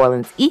in New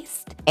Orleans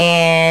East,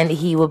 and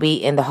he will be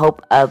in the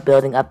hope of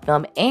building a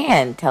film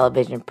and television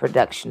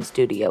production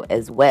studio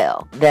as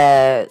well.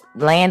 The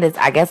land is,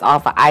 I guess,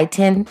 off of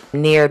I-10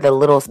 near the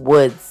Little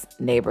Woods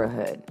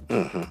neighborhood.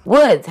 Mm-hmm.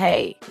 Woods,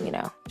 hey,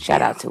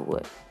 shout out to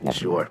Wood. Never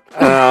sure.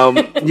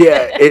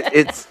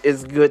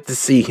 It's good to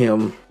see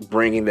him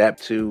bringing that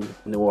to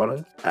New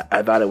Orleans.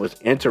 I thought it was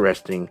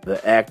interesting.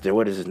 The actor,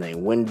 what is his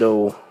name?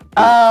 Wendell.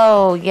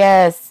 Oh,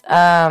 yes.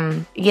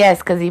 Yes,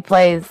 because he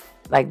plays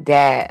like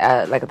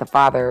dad, like the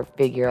father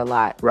figure a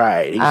lot.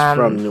 Right. He's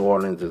from New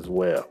Orleans as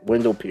well.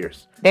 Wendell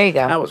Pierce. There you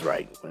go. I was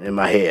right. In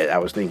my head, I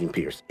was thinking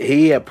Pierce.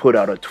 He had put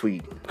out a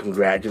tweet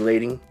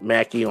congratulating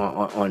Mackie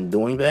on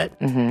doing that.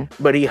 Mm-hmm.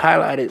 But he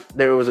highlighted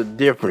there was a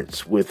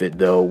difference with it,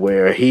 though,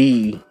 where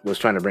he was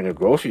trying to bring a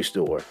grocery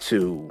store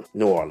to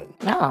New Orleans.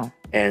 Oh.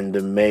 And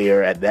the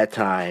mayor at that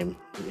time,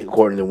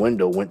 according to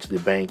Wendell, went to the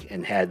bank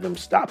and had them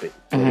stop it.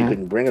 So he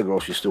couldn't bring a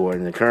grocery store.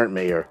 And the current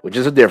mayor, which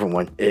is a different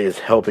one, is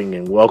helping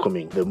and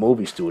welcoming the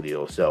movie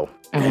studio. So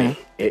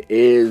it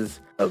is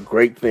a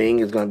great thing.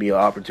 It's going to be an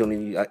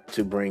opportunity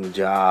to bring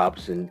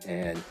jobs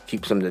and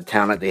keep some of the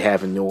talent they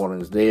have in New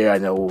Orleans there.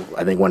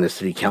 I think one of the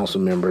city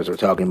council members are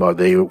talking about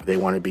they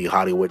want to be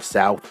Hollywood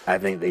South. I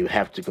think they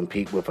have to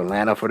compete with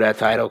Atlanta for that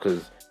title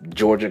because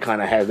Georgia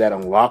kind of has that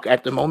on lock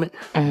at the moment.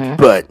 Mm-hmm.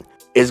 But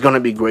it's going to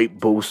be great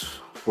boost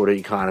for the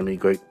economy,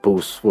 great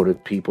boost for the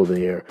people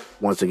there.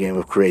 Once again,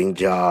 with creating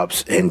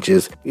jobs and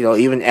just,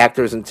 even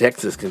actors in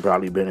Texas can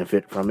probably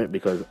benefit from it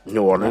because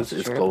New Orleans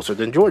is closer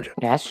than Georgia.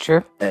 That's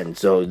true. And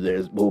so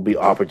there will be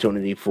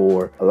opportunity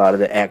for a lot of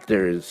the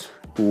actors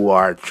who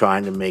are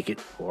trying to make it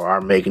or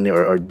are making it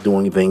or are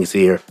doing things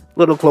here a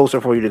little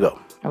closer for you to go.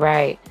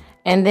 Right.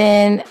 And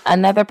then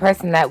another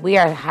person that we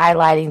are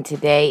highlighting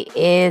today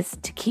is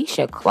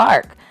Takesha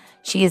Clark.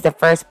 She is the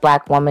first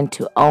Black woman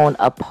to own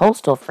a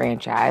postal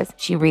franchise.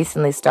 She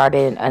recently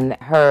started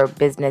her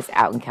business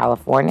out in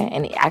California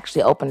and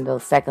actually opened a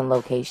second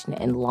location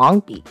in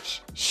Long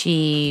Beach.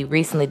 She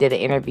recently did an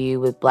interview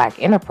with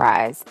Black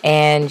Enterprise,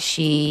 and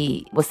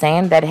she was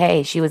saying that,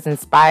 hey, she was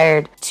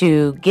inspired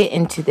to get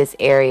into this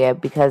area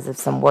because of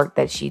some work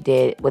that she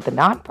did with a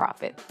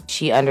nonprofit.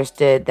 She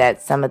understood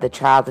that some of the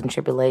trials and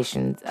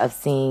tribulations of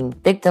seeing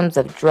victims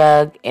of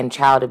drug and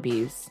child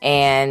abuse,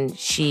 and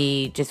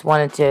she just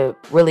wanted to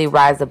really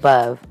rise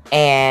above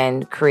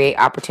and create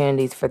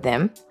opportunities for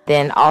them,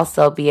 then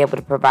also be able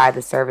to provide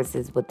the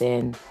services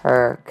within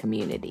her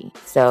community.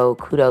 So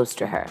kudos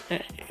to her.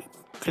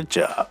 Good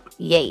job.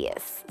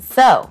 Yes.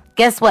 So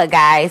guess what,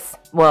 guys?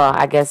 Well,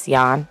 I guess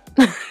Jan,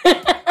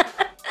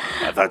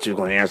 I thought you were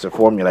going to answer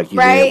for me like you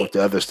did with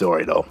the other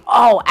story, though.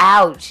 Oh,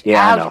 ouch.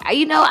 Yeah, ouch. I know.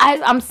 You know,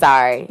 I'm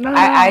sorry. No,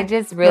 I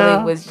just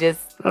really was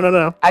just...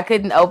 No. I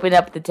couldn't open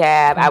up the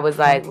tab. I was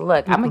like,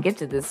 look, I'm going to get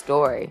to this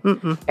story.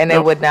 And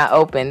it would not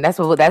open. That's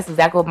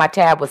exactly what my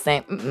tab was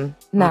saying.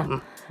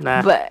 No.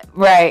 Nah.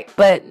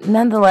 But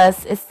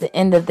nonetheless, it's the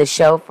end of the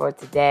show for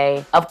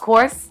today. Of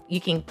course,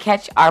 you can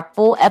catch our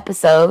full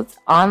episodes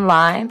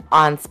online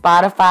on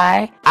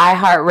Spotify,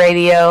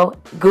 iHeartRadio,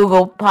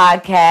 Google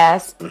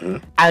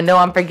Podcasts. I know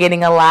I'm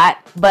forgetting a lot,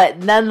 but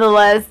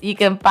nonetheless, you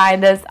can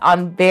find us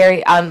on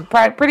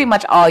pretty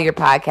much all your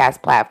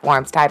podcast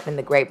platforms. Type in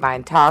The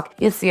Grapevine Talk.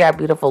 You'll see our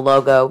beautiful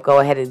logo. Go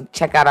ahead and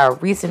check out our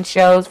recent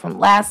shows from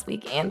last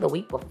week and the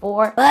week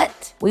before.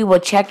 But we will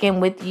check in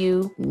with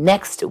you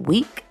next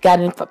week. Got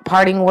any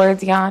parting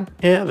words, Jan?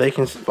 Yeah, they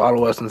can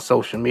follow us on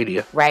social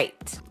media.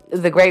 Right.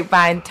 The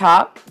Grapevine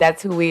Talk.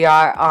 That's who we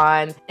are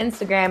on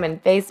Instagram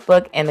and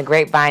Facebook, and The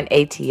Grapevine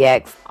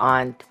ATX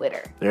on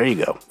Twitter. There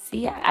you go.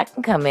 See, I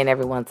can come in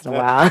every once in a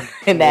while,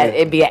 and that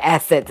it'd be an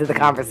asset to the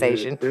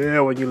conversation.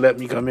 Yeah, when you let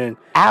me come in.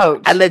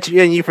 Ouch. I let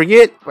you in, you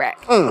forget? Right.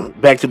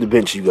 Back to the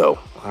bench you go.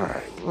 All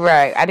right.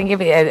 Right. I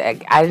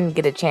didn't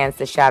get a chance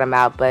to shout them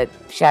out, but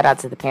shout out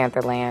to the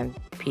Pantherland,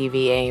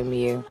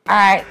 PVAMU. All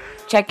right.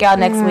 Check y'all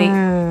next week.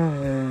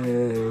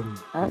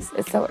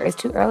 It's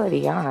too early to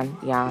yawn.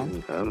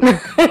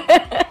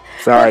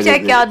 Sorry. We'll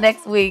check y'all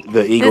next week.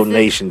 The Eagle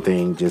Nation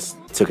thing just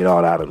took it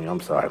all out of me.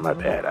 I'm sorry. My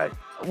bad.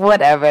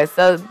 Whatever.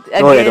 So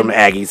again, go ahead, them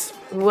Aggies.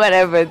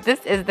 Whatever. This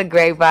is The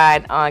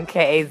Grapevine on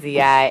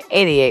KAZI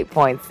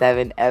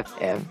 88.7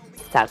 FM.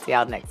 Talk to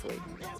y'all next week.